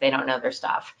you if they don't know their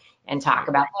stuff and talk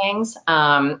about things.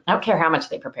 I don't care how much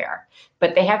they prepare,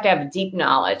 but they have to have deep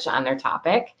knowledge on their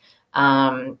topic.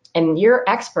 And your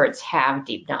experts have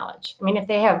deep knowledge. I mean, if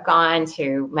they have gone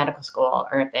to medical school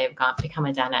or if they've become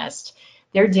a dentist,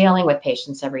 they're dealing with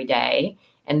patients every day.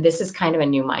 And this is kind of a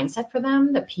new mindset for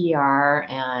them, the PR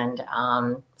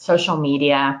and social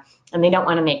media, and they don't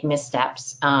want to make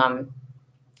missteps.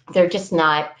 They're just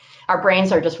not, our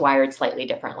brains are just wired slightly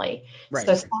differently. Right.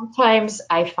 So sometimes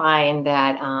I find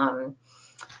that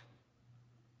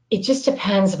it just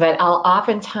depends, but I'll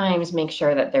oftentimes make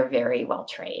sure that they're very well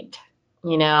trained.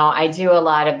 I do a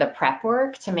lot of the prep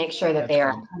work to make sure that they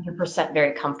are 100%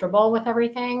 very comfortable with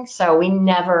everything. So we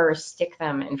never stick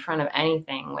them in front of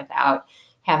anything without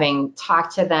having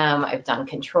talked to them. I've done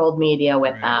controlled media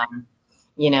with them,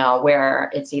 where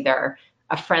it's either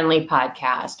a friendly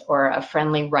podcast or a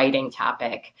friendly writing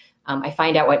topic. I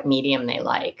find out what medium they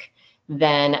like.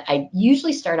 Then I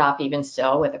usually start off even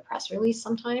still with a press release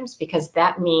sometimes, because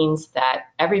that means that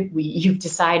you've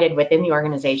decided within the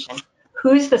organization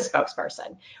who's the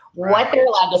spokesperson, what they're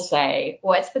allowed to say,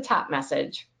 what's the top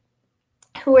message,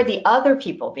 who are the other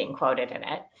people being quoted in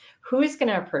it, who's going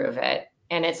to approve it.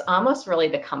 And it's almost really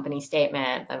the company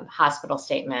statement, the hospital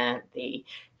statement, the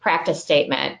practice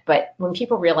statement. But when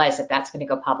people realize that that's going to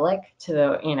go public to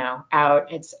the,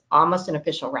 out, it's almost an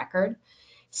official record.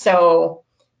 So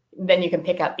then you can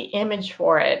pick up the image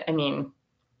for it. I mean,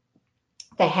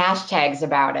 the hashtags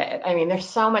about it. I mean, there's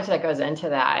so much that goes into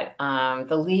that.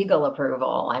 The legal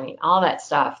approval. I mean, all that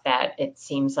stuff that it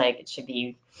seems like it should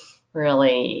be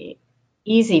really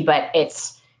easy, but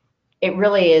it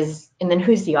really is. And then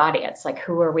who's the audience? Like,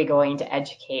 who are we going to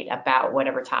educate about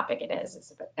whatever topic it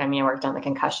is? I mean, I worked on the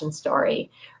concussion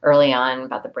story early on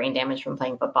about the brain damage from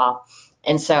playing football.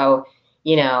 And so,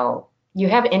 you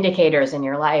have indicators in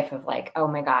your life of like, oh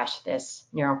my gosh, this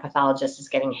neuropathologist is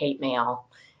getting hate mail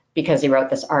because he wrote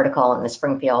this article in the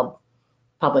Springfield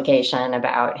publication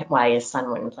about why his son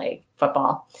wouldn't play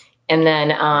football. And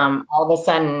then all of a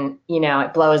sudden,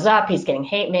 it blows up. He's getting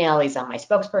hate mail. He's on my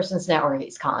spokesperson's network.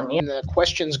 He's calling me. And the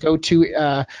questions go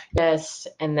to this.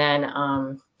 And then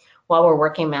while we're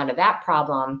working out of that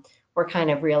problem, we're kind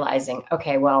of realizing,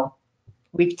 okay, well,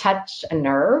 we've touched a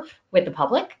nerve with the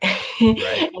public.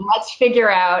 And let's figure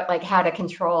out like how to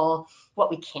control what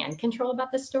we can control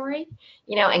about the story,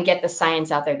 and get the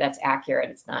science out there that's accurate.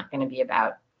 It's not going to be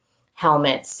about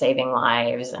helmets saving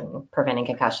lives and preventing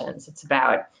concussions. It's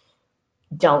about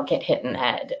don't get hit in the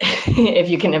head if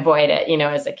you can avoid it,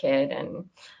 as a kid, and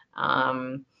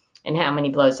how many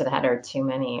blows to the head are too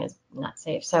many is not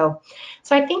safe. So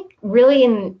I think really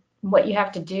in what you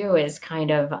have to do is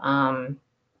kind of,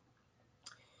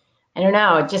 I don't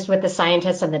know, just with the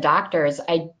scientists and the doctors,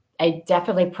 I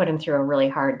definitely put them through a really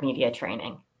hard media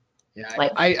training. Yeah,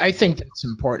 I think that's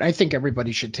important. I think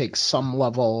everybody should take some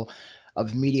level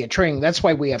of media training. That's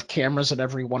why we have cameras at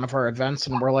every one of our events,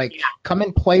 and we're like, come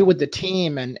and play with the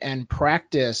team and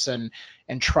practice and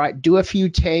try, do a few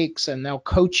takes, and they'll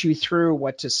coach you through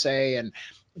what to say, and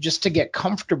just to get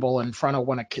comfortable in front of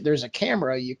when there's a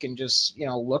camera, you can just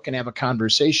look and have a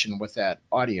conversation with that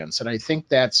audience. And I think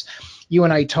that's, you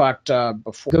and I talked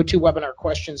before, go to webinar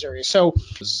questions area. So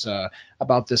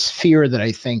about this fear that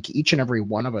I think each and every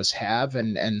one of us have,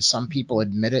 and some people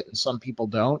admit it and some people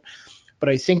don't. But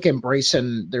I think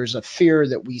embracing, there's a fear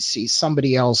that we see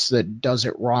somebody else that does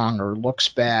it wrong or looks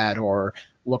bad or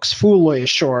looks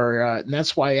foolish, or and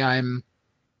that's why I'm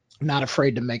not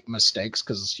afraid to make mistakes,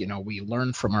 because we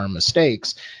learn from our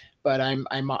mistakes. but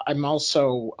I'm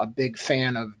also a big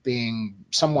fan of being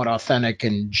somewhat authentic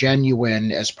and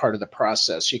genuine as part of the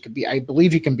process. I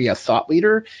believe you can be a thought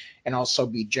leader and also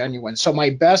be genuine. So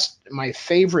my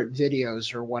favorite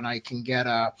videos are when I can get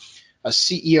a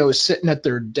CEO sitting at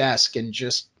their desk and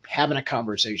just having a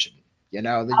conversation.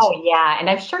 Oh yeah, and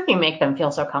I'm sure you make them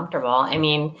feel so comfortable. I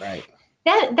mean, Right,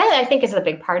 that I think is a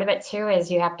big part of it too, is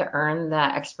you have to earn the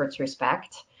expert's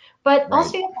respect, but right,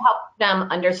 also you have to help them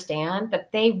understand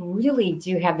that they really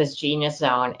do have this genius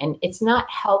zone, and it's not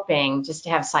helping just to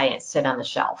have science sit on the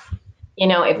shelf.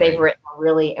 If they've right. written a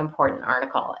really important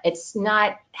article, it's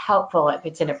not helpful if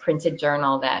it's in a printed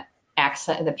journal that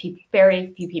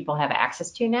very few people have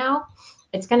access to now.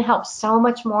 It's going to help so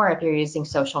much more if you're using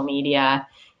social media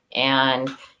and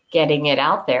getting it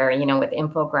out there, with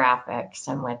infographics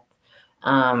and with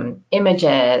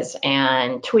images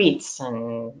and tweets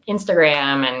and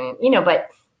Instagram but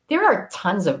there are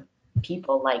tons of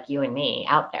people like you and me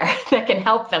out there that can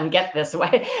help them get this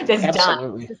done.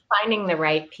 Absolutely. Just finding the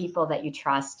right people that you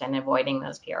trust and avoiding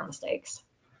those PR mistakes.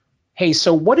 Hey,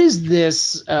 so what is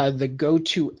this, the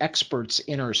go-to experts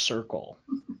inner circle?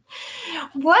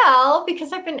 Well,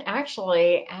 because I've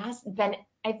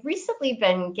recently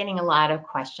been getting a lot of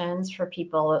questions for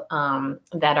people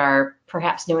that are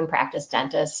perhaps new in practice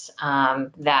dentists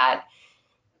that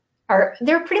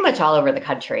they're pretty much all over the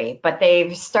country, but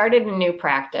they've started a new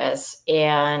practice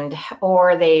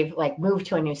or they've like moved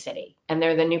to a new city and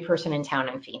they're the new person in town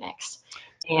in Phoenix.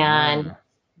 And Ah,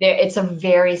 it's a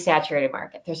very saturated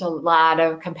market. There's a lot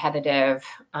of competitive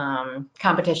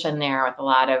competition there with a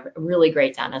lot of really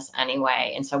great dentists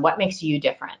anyway. And so what makes you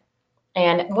different?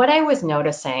 And what I was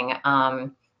noticing, I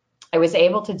was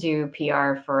able to do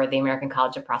PR for the American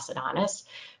College of Prosthodontists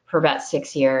for about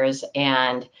 6 years,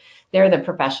 and they're the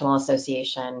professional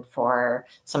association for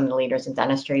some of the leaders in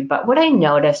dentistry. But what I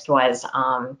noticed was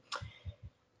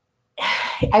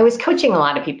I was coaching a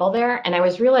lot of people there, and I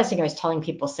was realizing I was telling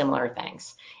people similar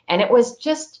things. And it was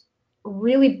just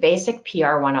really basic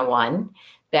PR 101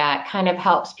 that kind of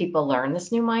helps people learn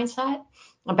this new mindset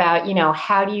about,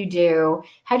 how do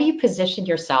you position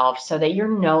yourself so that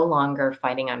you're no longer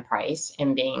fighting on price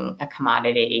and being a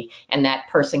commodity, and that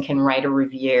person can write a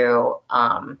review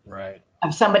right.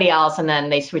 of somebody else and then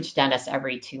they switch dentists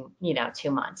every 2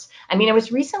 months. I mean, I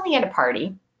was recently at a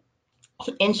party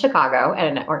in Chicago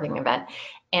at a networking event,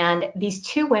 and these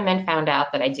two women found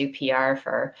out that I do PR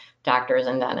for doctors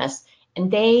and dentists,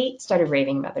 and they started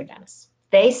raving about their dentists.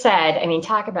 They said, I mean,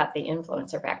 talk about the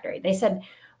influencer factory. They said,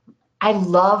 I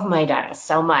love my dentist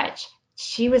so much.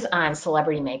 She was on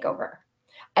Celebrity Makeover.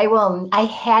 I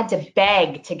had to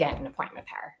beg to get an appointment with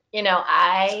her.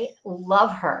 I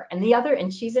love her.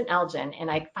 And she's in Elgin, and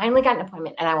I finally got an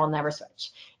appointment, and I will never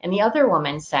switch. And the other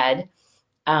woman said,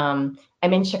 I'm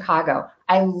in Chicago.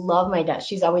 I love my dentist.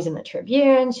 She's always in the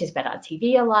Tribune. She's been on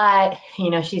TV a lot.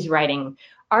 She's writing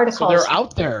articles. So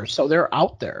they're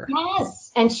out there.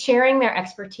 Yes, and sharing their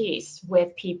expertise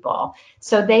with people.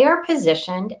 So they are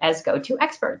positioned as go-to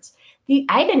experts.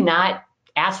 I did not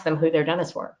ask them who their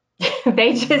dentists were.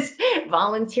 They just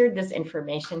volunteered this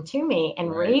information to me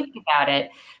and Right. raved about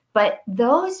it. But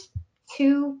those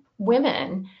two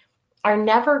women are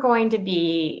never going to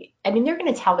be, I mean, they're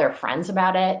going to tell their friends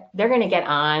about it. They're going to get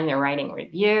on, they're writing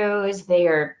reviews. They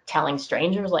are telling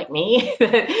strangers like me,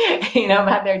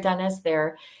 about their dentist.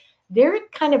 They're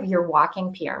kind of your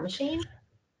walking PR machine.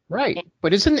 Right.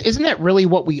 But isn't that really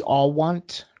what we all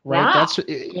want? Right. Yeah. That's,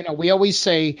 we always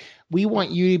say we want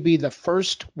you to be the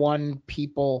first one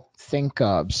people think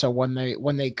of. So when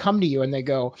they come to you and they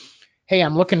go, hey,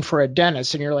 I'm looking for a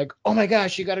dentist, and you're like, oh my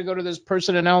gosh, you got to go to this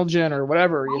person in Elgin or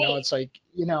whatever, Right. it's like,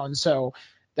 and so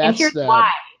And that's here's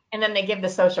why. And then they give the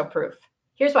social proof.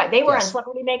 Here's why. They were on yes.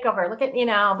 Celebrity Makeover. Look at,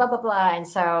 blah, blah, blah. And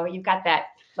so you've got that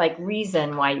like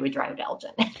reason why you would drive to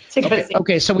Elgin to go see.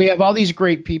 Okay, so we have all these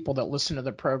great people that listen to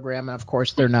the program, and of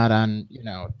course they're not on,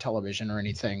 television or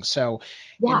anything. So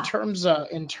Yeah. in terms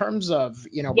of,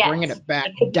 Yes. bringing it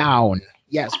back down,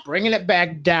 bringing it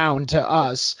back down to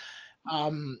us,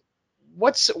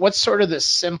 what's sort of the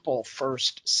simple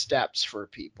first steps for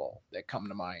people that come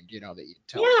to mind, that you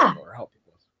tell people or help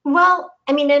people with? Well,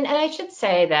 I mean, and I should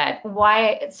say that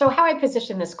how I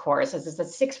position this course is it's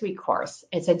a 6-week course.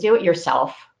 It's a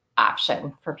do-it-yourself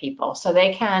option for people. So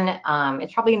they can,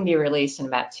 it's probably going to be released in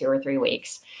about 2 or 3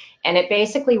 weeks. And it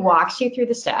basically walks you through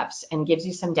the steps and gives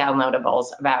you some downloadables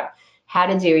about how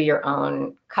to do your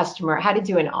own how to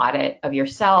do an audit of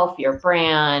yourself, your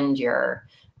brand, your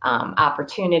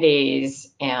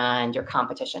opportunities, and your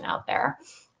competition out there.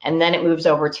 And then it moves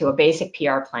over to a basic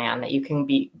PR plan that you can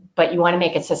be, but you want to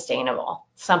make it sustainable.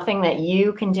 Something that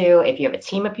you can do if you have a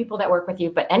team of people that work with you,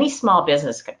 but any small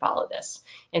business could follow this.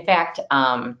 In fact,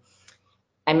 I'm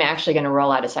actually going to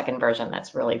roll out a second version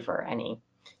that's really for any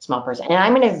small person.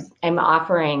 And I'm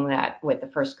offering that with the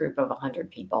first group of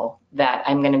 100 people that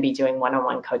I'm going to be doing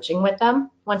one-on-one coaching with them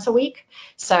once a week.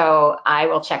 So I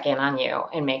will check in on you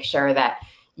and make sure that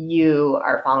you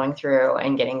are following through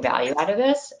and getting value out of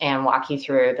this and walk you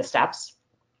through the steps.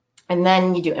 And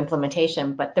then you do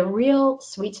implementation. But the real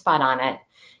sweet spot on it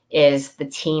is the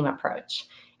team approach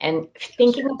and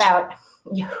thinking about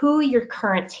who your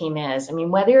current team is. I mean,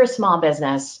 whether you're a small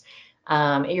business,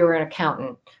 you're an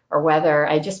accountant, or whether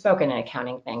I just spoke in an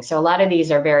accounting thing. So a lot of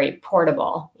these are very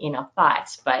portable,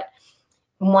 thoughts. But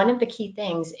one of the key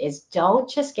things is don't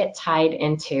just get tied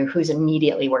into who's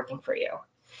immediately working for you.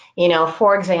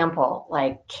 For example,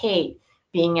 like Kate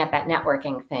being at that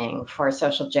networking thing for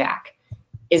Social Jack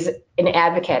is an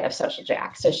advocate of Social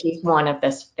Jack. So she's one of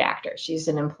this factor. She's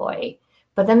an employee.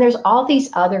 But then there's all these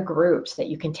other groups that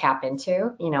you can tap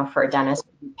into, for a dentist,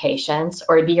 patients,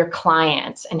 or be your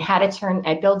clients, and how to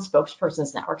I build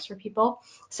spokespersons networks for people.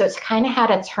 So it's kind of how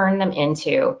to turn them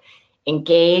into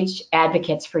engaged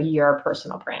advocates for your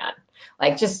personal brand.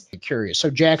 Like, just curious. So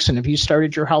Jackson, have you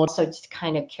started your holiday? So just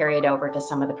kind of carry it over to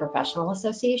some of the professional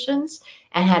associations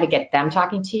and how to get them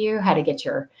talking to you, how to get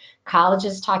your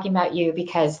colleges talking about you,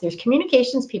 because there's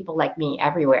communications people like me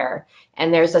everywhere.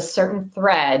 And there's a certain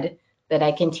thread that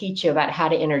I can teach you about how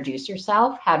to introduce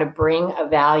yourself, how to bring a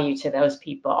value to those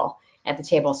people at the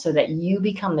table so that you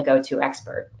become the go-to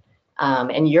expert.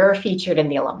 And you're featured in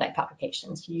the alumni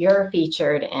publications. You're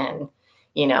featured in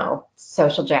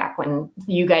Social Jack when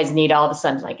you guys need all of a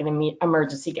sudden like an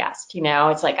emergency guest,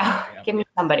 it's like, give me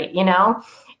somebody,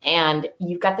 and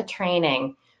you've got the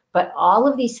training. But all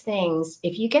of these things,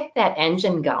 if you get that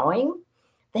engine going,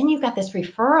 then you've got this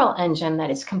referral engine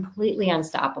that is completely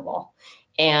unstoppable.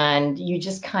 And you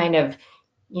just kind of,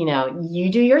 you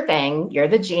do your thing, you're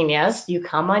the genius, you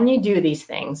come on, you do these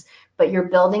things, but you're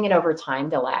building it over time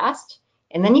to last.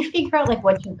 And then you figure out like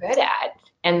what you're good at.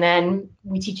 And then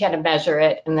we teach you how to measure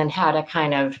it and then how to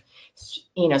kind of,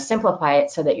 simplify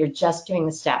it so that you're just doing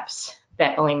the steps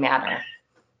that only matter.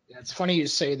 It's funny you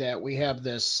say that. We have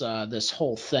this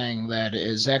whole thing that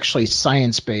is actually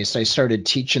science-based. I started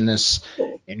teaching this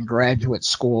in graduate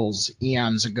schools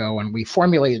eons ago, and we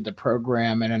formulated the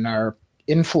program. And in our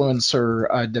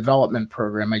influencer development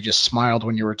program, I just smiled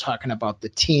when you were talking about the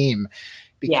team,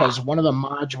 because one of the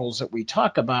modules that we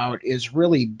talk about is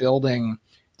really building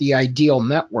the ideal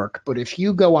network. But if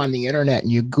you go on the internet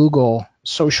and you Google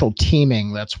social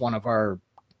teaming, that's one of our,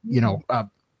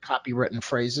 copywritten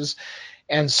phrases.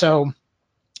 And so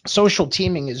social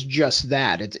teaming is just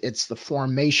that. It's the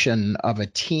formation of a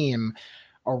team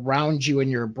around you and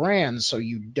your brand so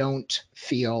you don't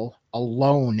feel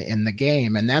alone in the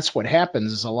game. And that's what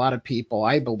happens is a lot of people,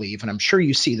 I believe, and I'm sure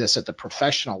you see this at the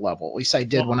professional level, at least I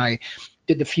did when I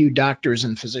did the few doctors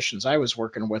and physicians I was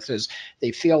working with, is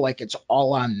they feel like it's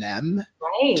all on them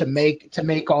to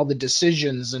make all the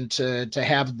decisions and to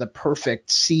have the perfect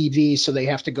CV. So they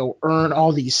have to go earn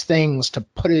all these things to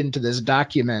put it into this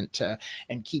document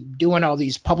and keep doing all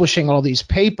these, publishing all these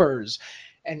papers.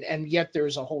 And yet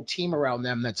there's a whole team around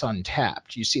them that's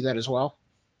untapped. You see that as well?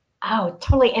 Oh,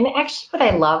 totally. And actually what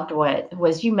I loved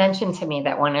was you mentioned to me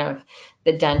that one of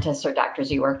the dentists or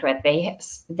doctors you worked with,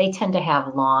 they tend to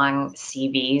have long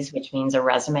CVs, which means a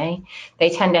resume. They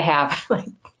tend to have, like,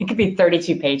 it could be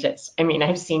 32 pages. I mean,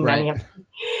 I've seen many of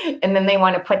them. And then they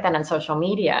want to put that on social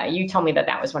media. You told me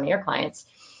that was one of your clients.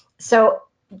 So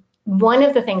one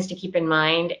of the things to keep in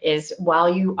mind is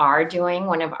while you are doing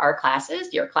one of our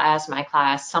classes, your class, my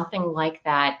class, something like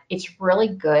that, it's really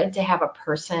good to have a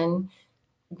person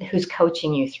who's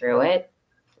coaching you through it.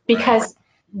 Because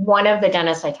one of the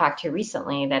dentists I talked to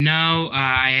recently that No,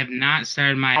 I have not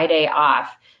started my day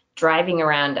off driving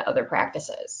around to other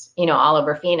practices, all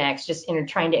over Phoenix, just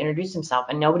trying to introduce himself,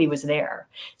 and nobody was there.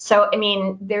 So, I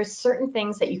mean, there's certain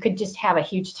things that you could just have a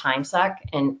huge time suck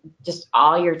and just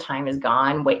all your time is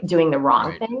gone doing the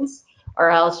wrong things, or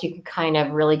else you could kind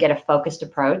of really get a focused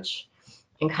approach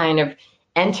and kind of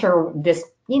enter this,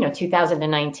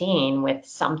 2019 with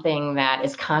something that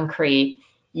is concrete.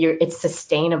 It's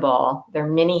sustainable. They're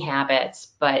mini habits,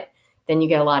 but then you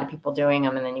get a lot of people doing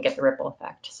them, and then you get the ripple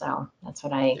effect. So that's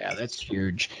what Yeah, that's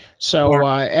huge. So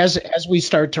as we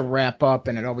start to wrap up,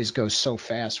 and it always goes so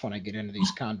fast when I get into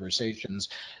these conversations,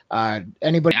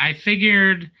 anybody? I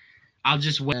figured I'll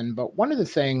just win. But one of the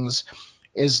things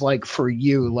is, like, for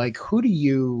you, like, who do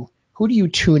you who do you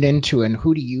tune into and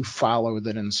who do you follow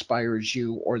that inspires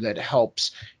you or that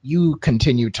helps you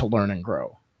continue to learn and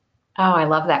grow? Oh, I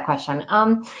love that question.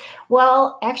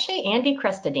 Well, actually, Andy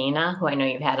Crestodina, who I know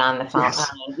you've had on the phone,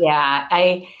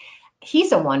 Yes.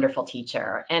 he's a wonderful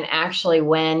teacher. And actually,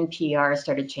 when PR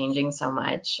started changing so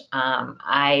much,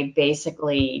 I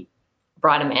basically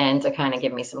brought him in to kind of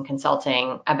give me some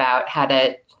consulting about how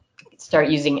to start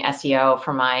using SEO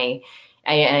for I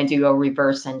do a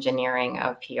reverse engineering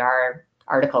of PR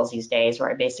articles these days where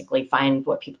I basically find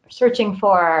what people are searching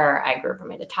for. I group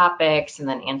them into topics and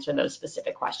then answer those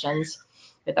specific questions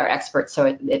with our experts. So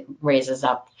it raises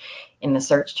up in the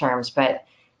search terms. But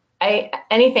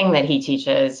anything that he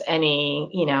teaches,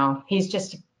 he's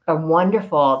just a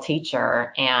wonderful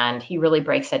teacher, and he really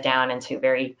breaks it down into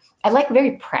I like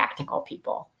very practical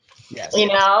people. Yes.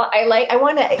 I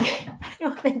want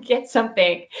to get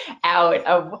something out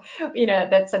of,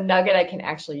 that's a nugget I can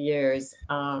actually use.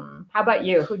 How about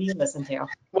you? Who do you listen to?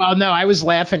 Well, no, I was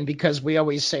laughing because we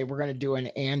always say we're going to do an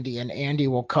Andy, and Andy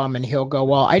will come and he'll go,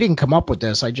 well, I didn't come up with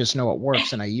this. I just know it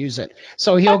works and I use it.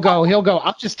 So he'll go,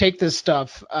 I'll just take this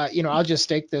stuff, I'll just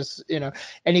take this, and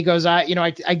he goes, I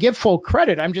give full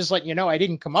credit. I'm just letting you know, I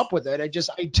didn't come up with it. I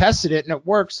tested it and it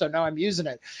works. So now I'm using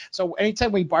it. So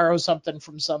anytime we borrow something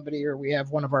from somebody or we have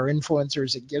one of our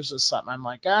influencers that gives us something, I'm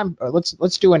like,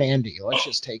 let's do an Andy. Let's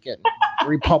just take it and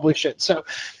republish it. So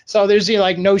there's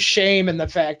no shame in the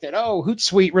fact that,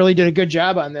 Hootsuite really did a good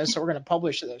job on this, so we're going to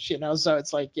publish this, so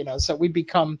it's like, so we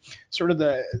become sort of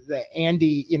the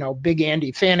Andy, big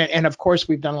Andy fan. And of course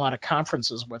we've done a lot of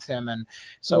conferences with him. And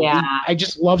so I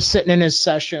just love sitting in his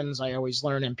sessions. I always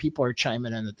learn, and people are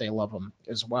chiming in that they love him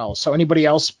as well. So anybody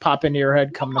else pop into your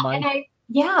head, come to mind?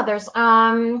 There's,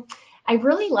 I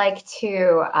really like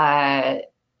to, I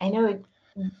know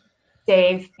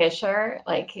Dave Fisher,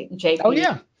 like JP. Oh,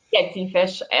 yeah. Yeah,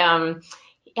 D-Fish.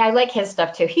 I like his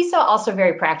stuff too. He's also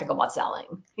very practical about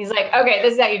selling. He's like, okay,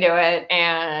 this is how you do it,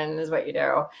 and this is what you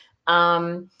do.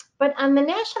 But on the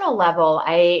national level,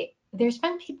 there's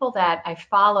been people that I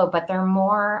follow, but they're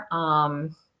more, I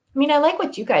like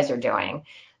what you guys are doing.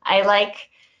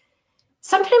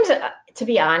 Sometimes, to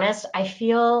be honest, I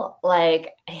feel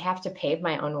like I have to pave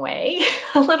my own way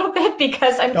a little bit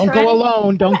because Don't go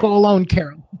alone,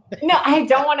 Carol. No, I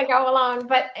don't want to go alone,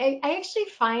 but I actually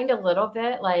find a little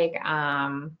bit like,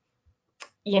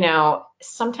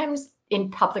 sometimes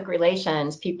in public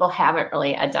relations, people haven't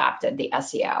really adopted the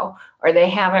SEO, or they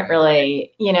haven't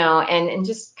really, and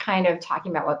just kind of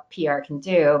talking about what PR can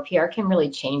do. PR can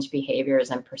really change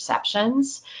behaviors and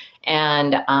perceptions.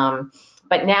 And,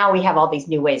 but now we have all these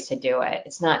new ways to do it.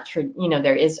 It's not true,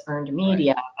 there is earned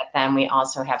media, right, but then we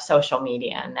also have social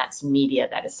media, and that's media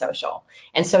that is social.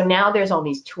 And so now there's all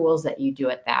these tools that you do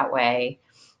it that way.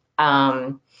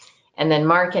 And then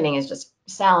marketing is just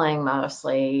selling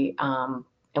mostly, and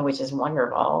which is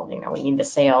wonderful. We need the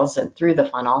sales and through the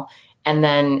funnel. And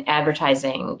then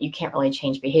advertising, you can't really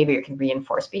change behavior, you can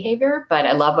reinforce behavior, but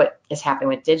I love what is happening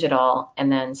with digital.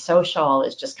 And then social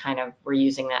is just kind of, we're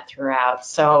using that throughout.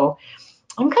 So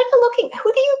I'm kind of looking,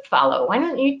 who do you follow? Why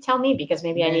don't you tell me? Because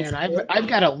maybe I need to. I've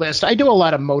got a list. I do a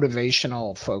lot of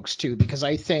motivational folks too, because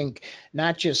I think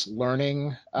not just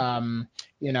learning,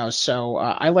 so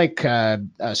I like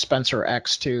Spencer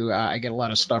X too. I get a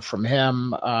lot of stuff from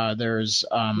him. There's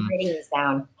I'm writing this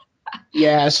down.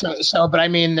 Yeah, but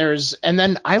and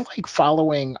then I like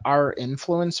following our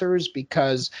influencers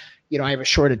because, I have a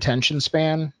short attention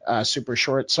span, super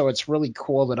short. So it's really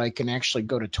cool that I can actually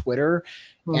go to Twitter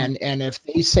and if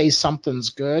they say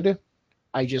something's good,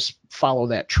 I just follow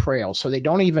that trail. So they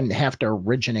don't even have to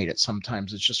originate it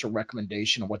sometimes. It's just a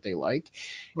recommendation of what they like.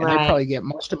 And I probably get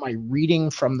most of my reading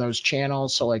from those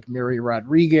channels. So like Miri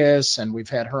Rodriguez, and we've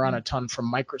had her on a ton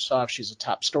from Microsoft. She's a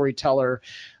top storyteller.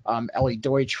 Ellie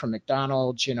Deutsch from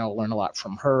McDonald's, learn a lot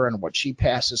from her and what she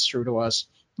passes through to us.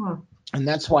 And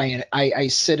that's why I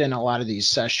sit in a lot of these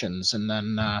sessions. And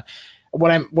then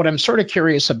what I'm sort of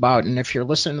curious about, and if you're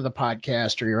listening to the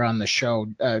podcast or you're on the show,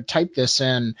 type this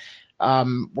in.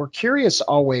 We're curious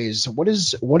always, what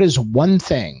is one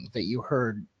thing that you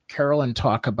heard Carolyn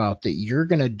talk about that you're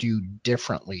going to do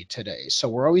differently today? So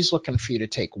we're always looking for you to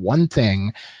take one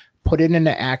thing, put it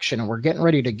into action, and we're getting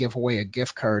ready to give away a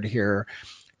gift card here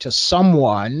to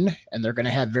someone, and they're going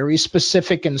to have very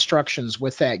specific instructions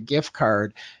with that gift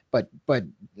card. But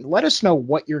let us know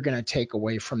what you're going to take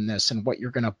away from this and what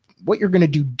you're going to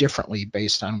do differently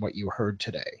based on what you heard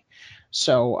today.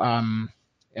 So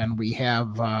and we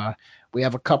have a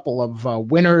couple of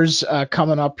winners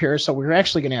coming up here. So we're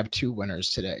actually going to have two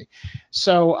winners today.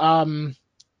 So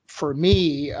for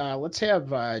me, let's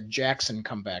have Jackson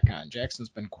come back on. Jackson's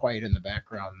been quiet in the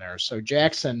background there. So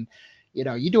Jackson,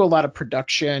 you do a lot of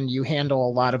production. You handle a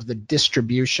lot of the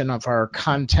distribution of our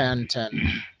content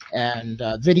and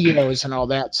videos and all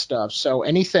that stuff. So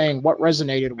what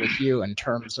resonated with you in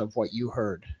terms of what you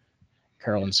heard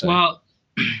Carolyn say? Well,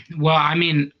 I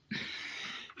mean,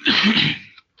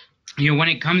 when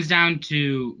it comes down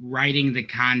to writing the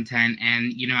content,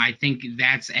 and I think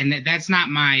that's not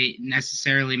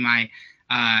necessarily my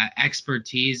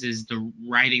expertise, is the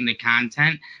writing the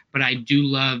content, but I do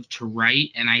love to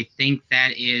write, and I think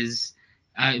that is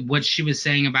what she was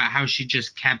saying about how she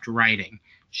just kept writing.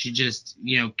 She just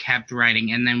kept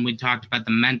writing, and then we talked about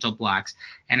the mental blocks,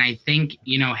 and I think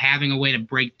having a way to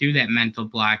break through that mental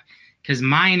block, because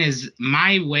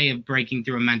my way of breaking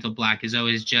through a mental block is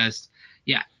always just,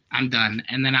 yeah, I'm done.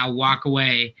 And then I'll walk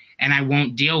away and I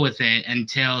won't deal with it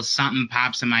until something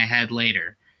pops in my head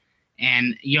later.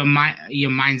 And,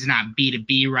 mine's not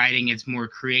B2B writing. It's more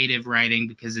creative writing,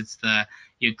 because it's the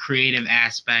creative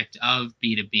aspect of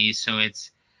B2B. So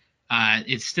it's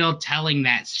still telling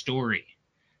that story.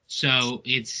 So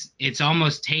it's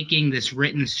almost taking this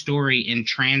written story and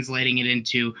translating it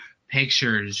into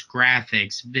pictures,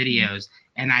 graphics, videos.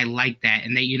 And I like that.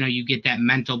 And that, you get that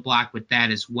mental block with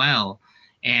that as well.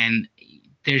 And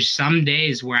there's some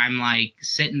days where I'm like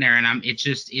sitting there and it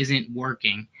just isn't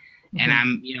working. Mm-hmm. And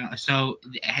I'm, so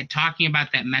talking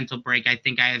about that mental break, I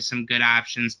think I have some good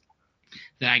options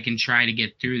that I can try to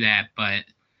get through that. But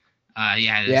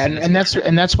and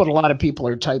that's what a lot of people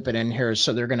are typing in here.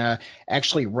 So they're going to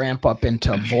actually ramp up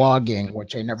into vlogging,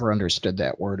 which I never understood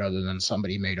that word other than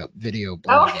somebody made up video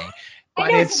blogging.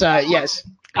 But it's yes.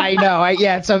 I know.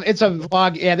 It's a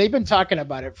vlog. Yeah, they've been talking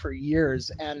about it for years,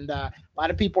 and a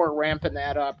lot of people are ramping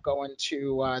that up, going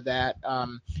to that.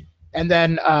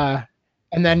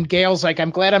 And then Gail's like, I'm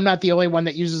glad I'm not the only one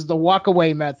that uses the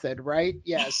walkaway method, right?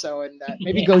 Yeah. So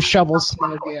maybe go shovel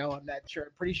snow, Gail. I'm not sure.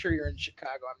 I'm pretty sure you're in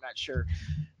Chicago. I'm not sure,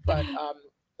 but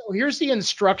so here's the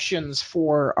instructions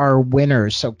for our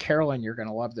winners. So Carolyn, you're going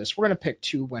to love this. We're going to pick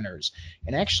 2 winners,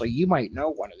 and actually you might know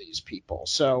one of these people.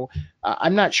 So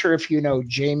I'm not sure if you know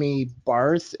Jamie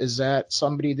Barth. Is that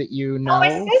somebody that you know? Oh, my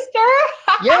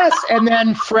sister. Yes. And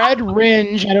then Fred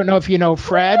Ringe. I don't know if you know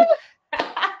Fred.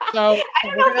 So I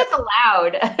don't know if that's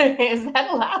allowed. Is that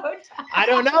allowed? I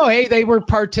don't know. Hey, they were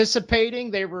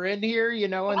participating. They were in here,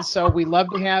 and so we love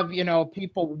to have,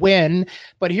 people win.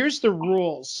 But here's the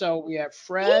rules. So we have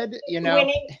Fred,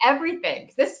 winning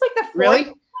everything. This is like the 4th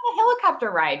really?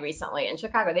 helicopter ride recently in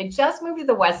Chicago. They just moved to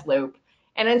the West Loop.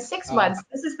 And in 6 months,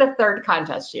 this is the 3rd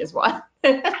contest she has won.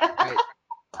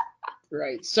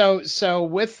 Right. So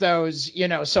with those,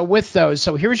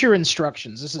 so here's your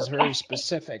instructions. This is very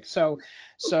specific.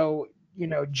 So,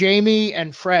 Jamie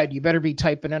and Fred, you better be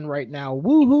typing in right now.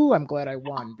 Woohoo! I'm glad I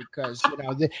won, because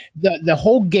the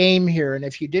whole game here, and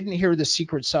if you didn't hear the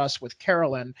secret sauce with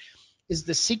Carolyn, is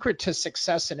the secret to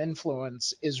success and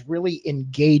influence is really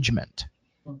engagement.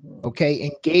 Mm-hmm. Okay,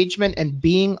 engagement and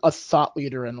being a thought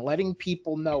leader and letting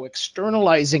people know,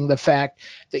 externalizing the fact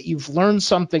that you've learned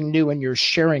something new and you're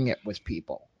sharing it with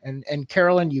people. And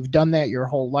Carolyn, you've done that your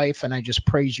whole life, and I just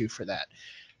praise you for that.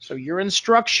 So your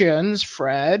instructions,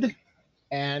 Fred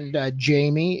and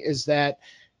Jamie, is that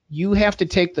you have to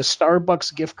take the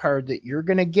Starbucks gift card that you're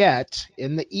going to get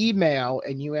in the email,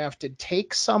 and you have to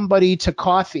take somebody to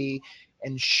coffee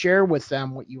and share with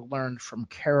them what you learned from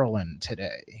Carolyn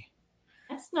today.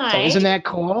 That's nice. So isn't that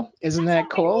cool? Isn't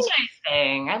that cool? Really nice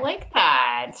thing. I like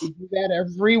that. You do that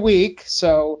every week.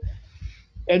 So,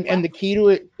 and the key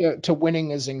to winning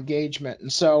is engagement.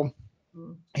 And so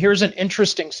here's an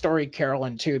interesting story,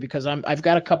 Carolyn, too, because I've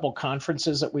got a couple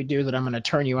conferences that we do that I'm going to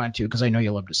turn you on to, because I know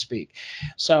you love to speak.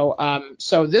 So,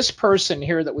 so this person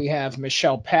here that we have,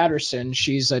 Michelle Patterson,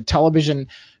 she's a television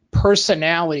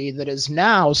personality that has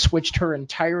now switched her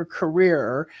entire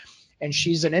career, and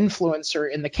she's an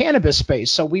influencer in the cannabis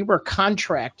space. So we were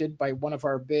contracted by one of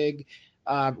our big,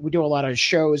 we do a lot of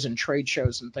shows and trade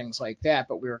shows and things like that,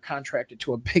 but we were contracted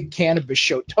to a big cannabis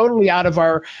show, totally out of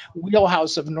our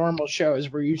wheelhouse of normal shows.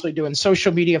 We're usually doing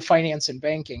social media, finance, and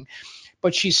banking.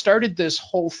 But she started this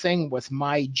whole thing with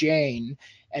My Jane,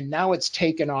 and now it's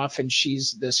taken off, and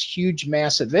she's this huge,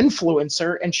 massive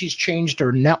influencer, and she's changed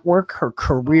her network, her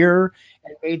career,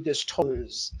 and made this total.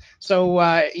 So,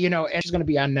 and she's going to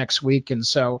be on next week. And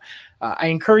so I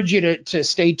encourage you to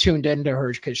stay tuned into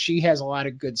her, because she has a lot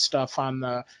of good stuff on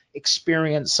the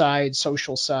experience side,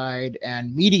 social side,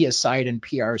 and media side, and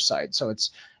PR side. So it's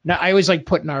not, I always like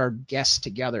putting our guests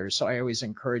together. So I always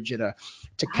encourage you to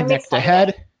connect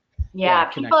ahead. Yeah,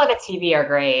 people at a TV are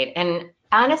great. And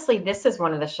Honestly, this is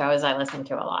one of the shows I listen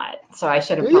to a lot. So I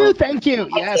should have Yeah, told thank you.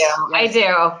 Yes, I yes.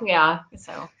 do. Yeah.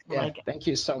 So I Yeah, like it. thank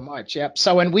you so much. Yep.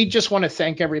 So, and we just want to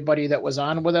thank everybody that was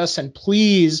on with us, and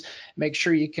please make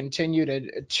sure you continue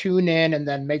to tune in, and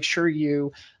then make sure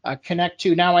you connect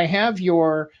to. Now, I have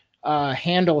your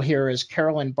handle here as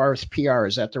Carolyn Barth PR.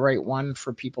 Is that the right one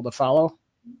for people to follow?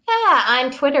 Yeah, on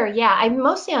Twitter. Yeah, I'm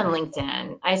mostly on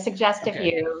LinkedIn. I suggest if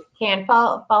Okay. you can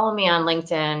follow me on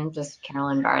LinkedIn, just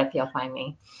Carolyn Barth, you'll find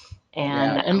me.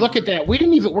 Yeah, And and look at that. We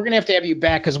didn't even. We're gonna have you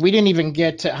back because we didn't even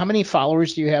get to how many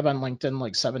followers do you have on LinkedIn?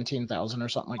 Like 17,000 or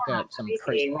something like that. Some crazy.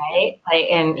 crazy, right? Like,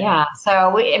 and Yeah.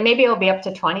 so and maybe it'll be up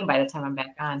to 20 by the time I'm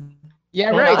back on. Yeah,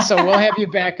 I know. right. So we'll have you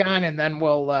back on, and then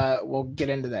we'll get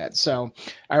into that. So,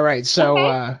 all right. So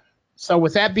Okay. so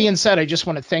with that being said, I just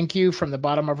want to thank you from the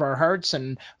bottom of our hearts,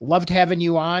 and loved having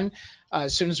you on.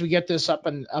 As soon as we get this up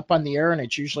on the air, and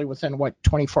it's usually within what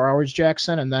 24 hours,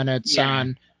 Jackson, and then it's Yeah.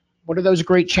 on. What are those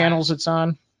great channels it's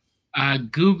on?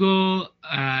 Google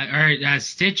or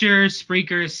Stitcher,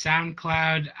 Spreaker,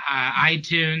 SoundCloud,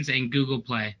 iTunes, and Google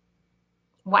Play,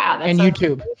 Wow, that's And so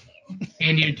YouTube.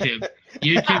 and YouTube.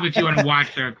 YouTube if you want to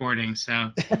watch the recording.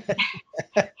 So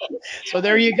So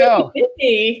there you go.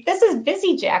 busy. This is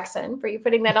busy, Jackson, for you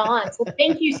putting that on. So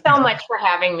thank you so much for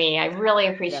having me. I really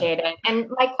appreciate it. And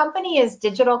my company is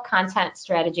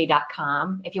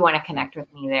digitalcontentstrategy.com if you want to connect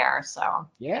with me there. So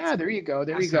Yeah, there you go.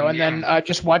 There you Awesome, go. And then yeah.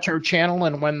 just watch our channel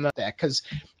and when that, because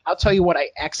I'll tell you what, I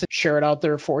accidentally share it out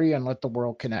there for you and let the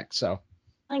world connect. So,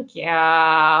 thank you.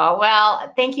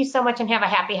 Well, thank you so much and have a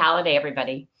happy holiday,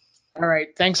 everybody. all right.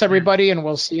 Thanks, everybody. And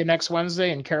we'll see you next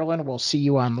Wednesday. And Carolyn, we'll see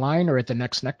you online or at the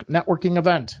next networking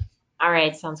event. All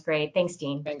right, sounds great. Thanks,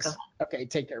 Dean. Thanks. Okay.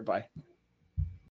 Take care. Bye.